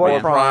 Superboy, Superboy Superboy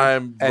Prime,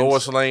 Prime, and-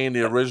 Lois Lane,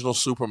 the original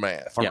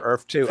Superman. From Yep.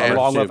 Earth 2, Earth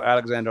along 2. with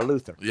Alexander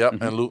Luthor. Yep,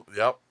 and Luke.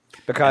 Yep.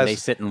 and Because they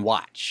sit and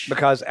watch.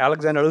 because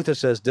Alexander Luthor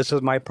says, "This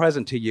is my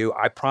present to you.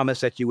 I promise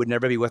that you would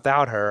never be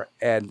without her."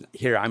 And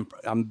here I'm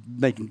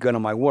making good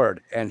on my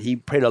word. And he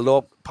created a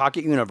little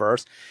pocket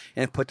universe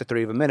and put the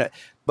three of them in it.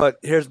 But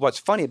here's what's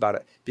funny about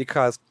it: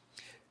 because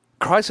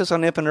Crisis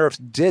on Infinite Earths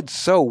did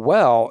so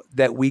well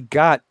that we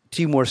got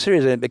 2 more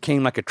series and it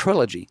became like a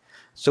trilogy.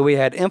 So we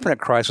had Infinite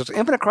Crisis.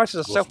 Infinite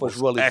Crisis itself was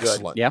really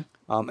excellent. Yeah,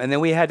 good. And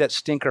then we had that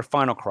stinker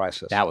Final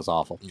Crisis. that was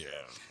awful. Yeah.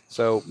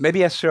 So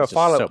maybe as a just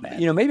follow, so bad.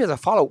 maybe as a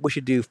follow, we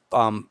should do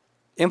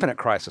Infinite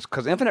Crisis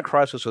because Infinite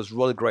Crisis was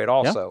really great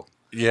also.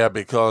 Yeah,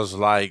 because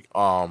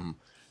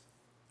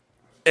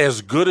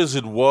as good as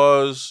it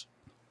was,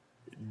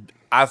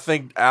 I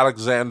think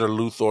Alexander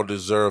Luthor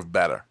deserved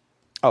better.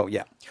 Oh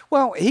yeah.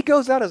 Well, he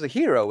goes out as a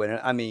hero in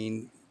it. I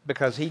mean,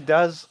 because he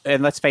does.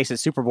 And let's face it,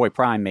 Superboy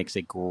Prime makes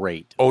a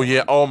great, Oh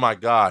yeah. Oh my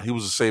God, he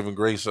was a saving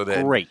grace of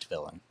that. great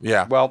villain.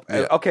 Yeah. Well,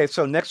 Yeah. okay.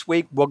 So next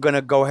week we're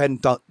gonna go ahead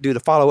and do the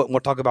follow up, and we'll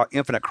talk about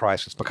Infinite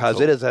Crisis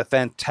because it is a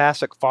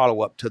fantastic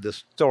follow up to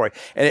this story.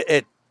 And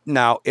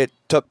it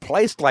took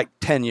place like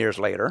 10 years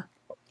later,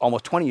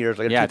 almost 20 years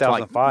later, Yeah,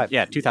 2005.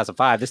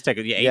 2005. This took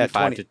 85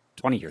 20 to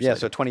 20 years. Yeah, later.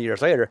 so 20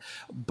 years later.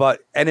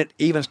 And it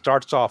even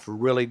starts off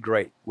really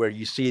great where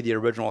you see the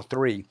original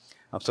 3.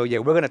 So, yeah,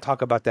 we're going to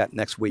talk about that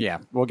next week. yeah,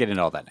 we'll get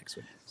into all that next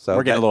week. So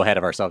We're getting that- a little ahead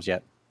of ourselves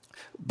yet.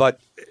 But,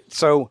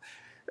 so,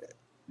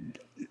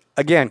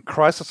 again,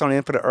 Crisis on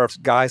Infinite Earths,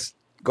 guys,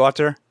 go out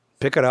there,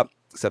 pick it up.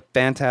 It's a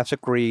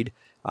fantastic read.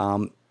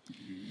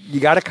 You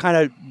got to kind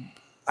of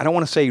I don't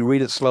want to say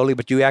read it slowly,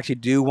 but you actually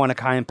do want to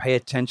kind of pay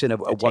attention of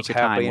what's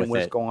happening,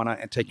 what's going on,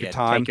 and take your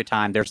time. Take your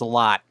time. There's a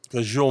lot.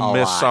 Because you'll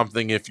miss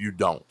something if you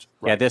don't.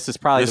 Yeah, this is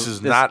probably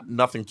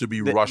nothing to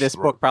be rushed. This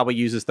book probably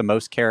uses the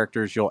most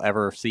characters you'll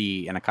ever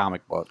see in a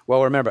comic book.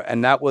 Well, remember,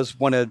 and that was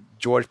one of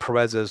George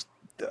Perez's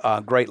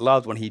great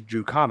loves when he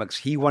drew comics.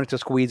 He wanted to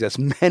squeeze as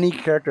many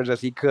characters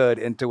as he could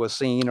into a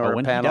scene or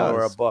a panel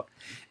or a book,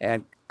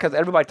 and because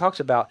everybody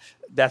talks about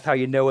that's how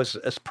you know it's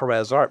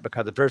Perez art,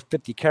 because if there's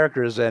 50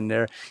 characters in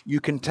there,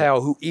 you can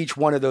tell who each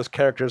one of those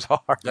characters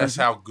are. That's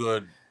how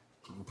good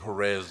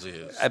Perez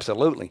is.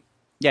 Absolutely.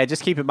 Yeah,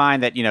 just keep in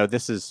mind that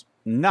this is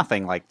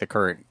nothing like the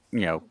current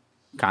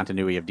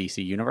continuity of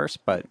DC Universe,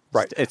 but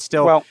it's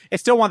still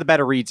one of the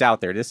better reads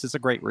out there. This is a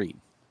great read.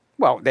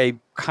 Well, they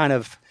kind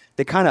of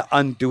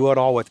undo it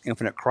all with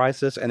Infinite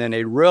Crisis, and then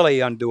they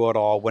really undo it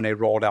all when they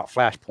rolled out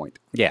Flashpoint.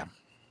 Yeah.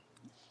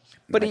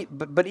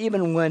 But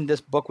even when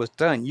this book was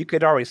done, you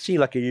could already see,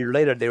 like a year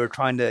later, they were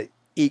trying to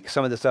eke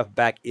some of the stuff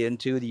back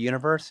into the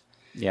universe.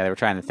 Yeah, they were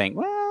trying to think,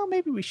 well,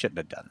 maybe we shouldn't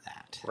have done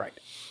that. Right.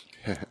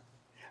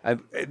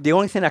 The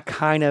only thing I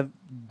kind of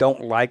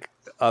don't like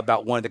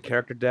about one of the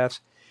character deaths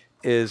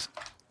is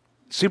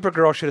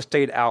Supergirl should have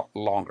stayed out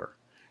longer,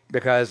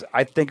 because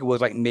I think it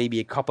was like maybe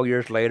a couple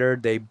years later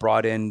they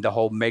brought in the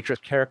whole Matrix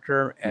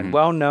character, and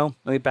well, no,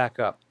 let me back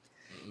up.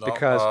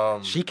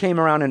 Because she came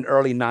around in the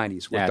early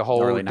 90s with the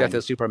whole Death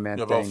of Superman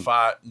thing.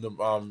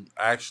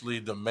 Actually,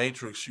 the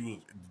Matrix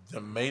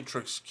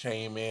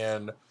came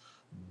in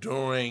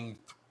during,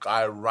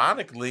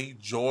 ironically,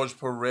 George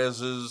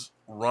Perez's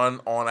run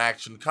on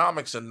Action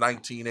Comics in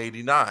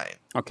 1989.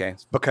 Okay,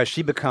 because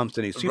she becomes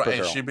the new Supergirl.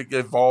 Right, and she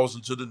evolves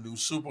into the new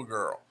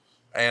Supergirl.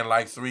 And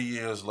like 3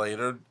 years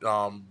later,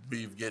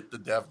 we get the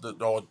death.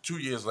 Or 2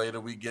 years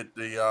later, we get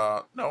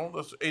the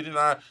that's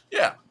 89.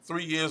 Yeah,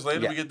 3 years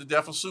later, we get the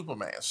death of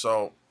Superman.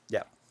 So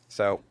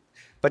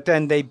but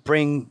then they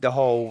bring the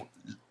whole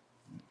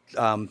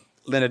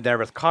Linda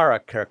Neves-Kara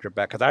character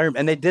back,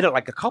 and they did it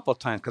like a couple of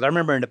times. Because I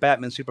remember in the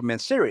Batman Superman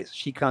series,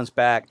 she comes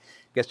back,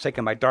 gets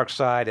taken by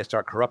Darkseid. They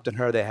start corrupting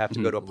her. They have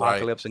to go to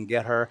Apocalypse and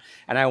get her.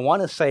 And I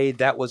want to say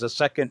that was a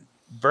second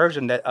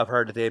version of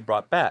her that they had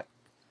brought back.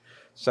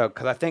 So,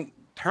 because I think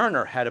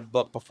Turner had a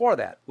book before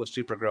that with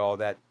Supergirl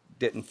that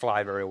didn't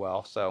fly very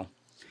well. So,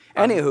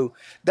 anywho,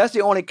 that's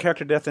the only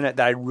character death in it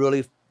that I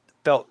really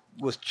felt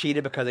was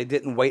cheated, because they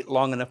didn't wait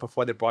long enough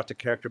before they brought the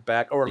character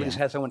back, or at least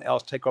had someone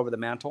else take over the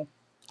mantle.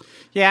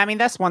 Yeah, I mean,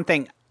 that's one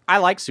thing. I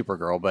like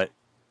Supergirl, but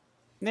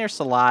there's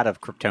a lot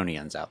of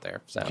Kryptonians out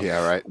there. So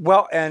yeah, right.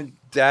 Well, and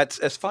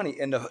it's funny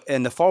in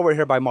the foreword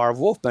here by Marv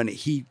Wolfman.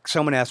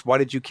 Someone asked, "Why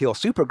did you kill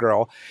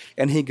Supergirl?"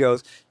 And he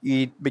goes,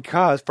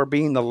 "Because for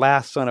being the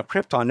last son of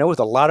Krypton, there was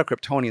a lot of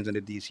Kryptonians in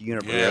the DC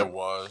universe. Yeah, it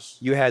was.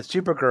 You had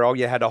Supergirl,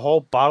 you had the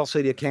whole Bottle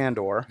City of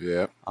Kandor.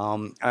 Yeah.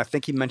 I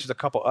think he mentions a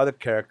couple other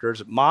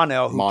characters,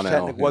 Mon-El,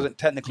 who wasn't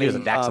technically a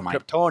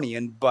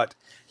Kryptonian, but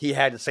he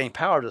had the same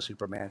powers as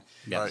Superman.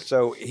 Yeah. Right.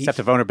 So except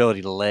the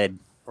vulnerability to lead.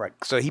 Right.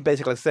 So he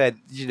basically said,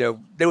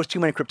 there was too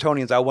many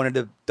Kryptonians. I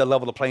wanted to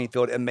level the playing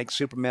field and make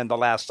Superman the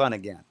last son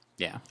again.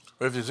 Yeah.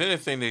 But if there's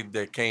anything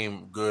that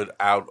came good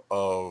out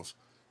of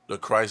the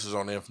Crisis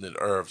on Infinite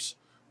Earths,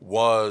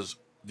 was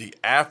the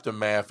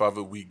aftermath of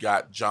it. We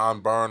got John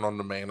Byrne on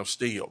the Man of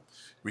Steel.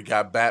 We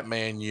got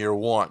Batman Year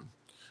One.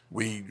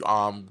 We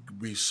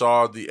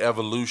saw the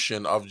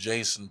evolution of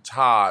Jason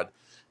Todd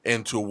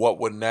into what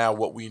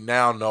we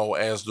now know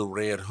as the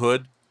Red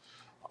Hood.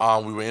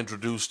 We were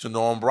introduced to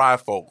Norm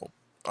Breyfogle.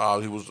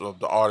 He was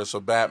the artist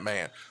of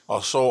Batman.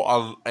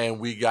 And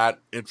we got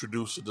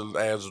introduced to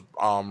as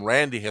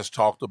Randy has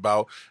talked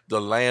about, the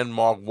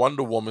landmark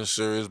Wonder Woman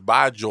series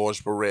by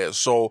George Perez.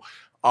 So,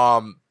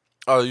 when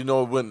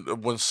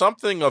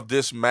something of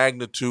this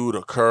magnitude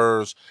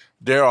occurs,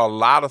 there are a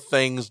lot of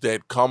things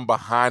that come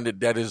behind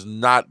it that is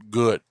not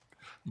good.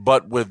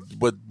 But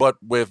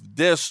with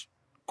this,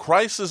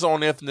 Crisis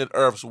on Infinite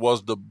Earths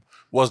was the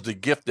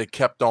gift that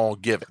kept on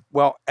giving.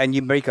 Well, and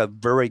you make a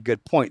very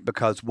good point,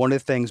 because one of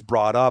the things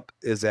brought up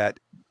is that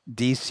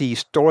DC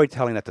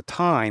storytelling at the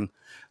time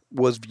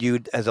was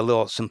viewed as a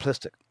little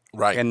simplistic.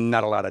 Right. And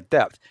not a lot of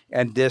depth.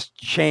 And this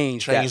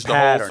changed the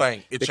pattern. Whole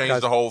thing.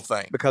 Changed the whole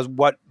thing. Because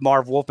what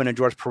Marv Wolfman and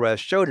George Perez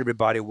showed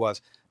everybody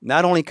was,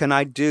 not only can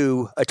I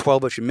do a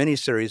 12-issue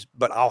miniseries,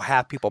 but I'll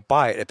have people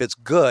buy it. If it's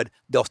good,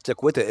 they'll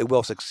stick with it. It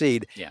will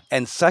succeed. Yeah.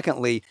 And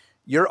secondly,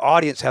 your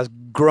audience has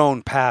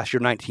grown past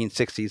your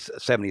 1960s,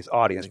 70s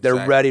audience. Exactly.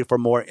 They're ready for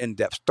more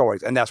in-depth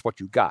stories, and that's what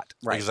you got.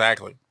 Right.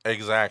 Exactly.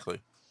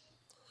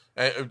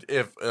 And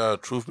if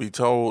truth be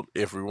told,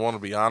 if we want to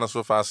be honest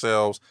with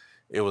ourselves,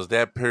 it was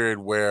that period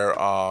where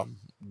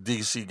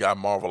DC got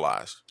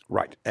Marvelized.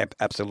 Right,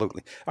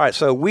 absolutely. All right,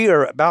 so we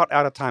are about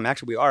out of time.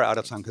 Actually, we are out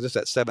of time because it's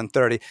at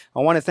 7:30. I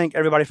want to thank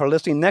everybody for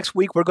listening. Next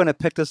week, we're going to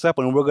pick this up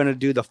and we're going to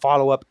do the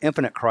follow-up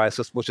Infinite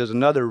Crisis, which is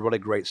another really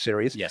great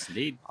series. Yes,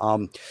 indeed.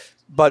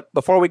 But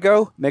before we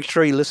go, make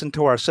sure you listen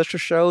to our sister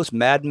shows.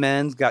 Mad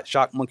Men's got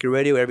Shock Monkey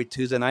Radio every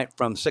Tuesday night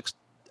from 6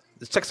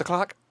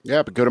 o'clock.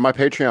 Yeah, but go to my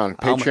Patreon,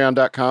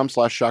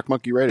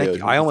 patreon.com/shockmonkeyradio. Thank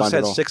you. I almost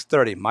said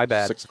 6:30. My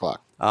bad. 6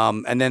 o'clock.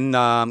 And then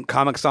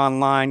Comics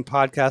Online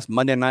podcast,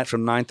 Monday nights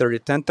from 9:30 to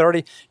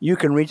 10:30. You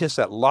can reach us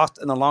at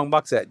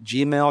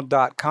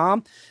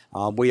lostinthelongbox@gmail.com.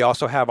 We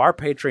also have our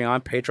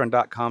Patreon,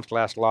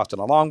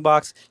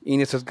 patreon.com/lostinthelongbox.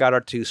 Enos has got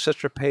our 2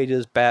 sister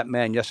pages,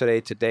 Batman, Yesterday,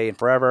 Today, and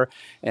Forever,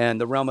 and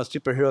the realm of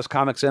superheroes,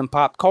 comics, and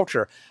pop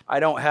culture. I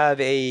don't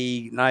have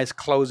a nice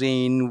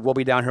closing. We'll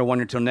be down here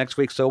until next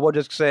week, so we'll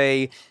just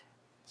say,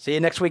 see you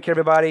next week,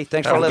 everybody.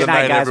 Thanks for Have a Good listening.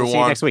 good night, night, guys. We'll see you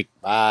everyone. next week.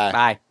 Bye.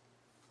 Bye.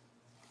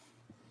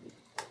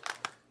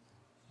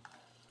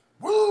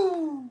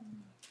 Woo!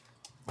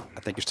 I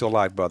think you're still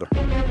alive, brother.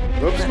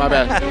 Oops, my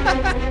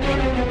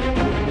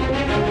bad.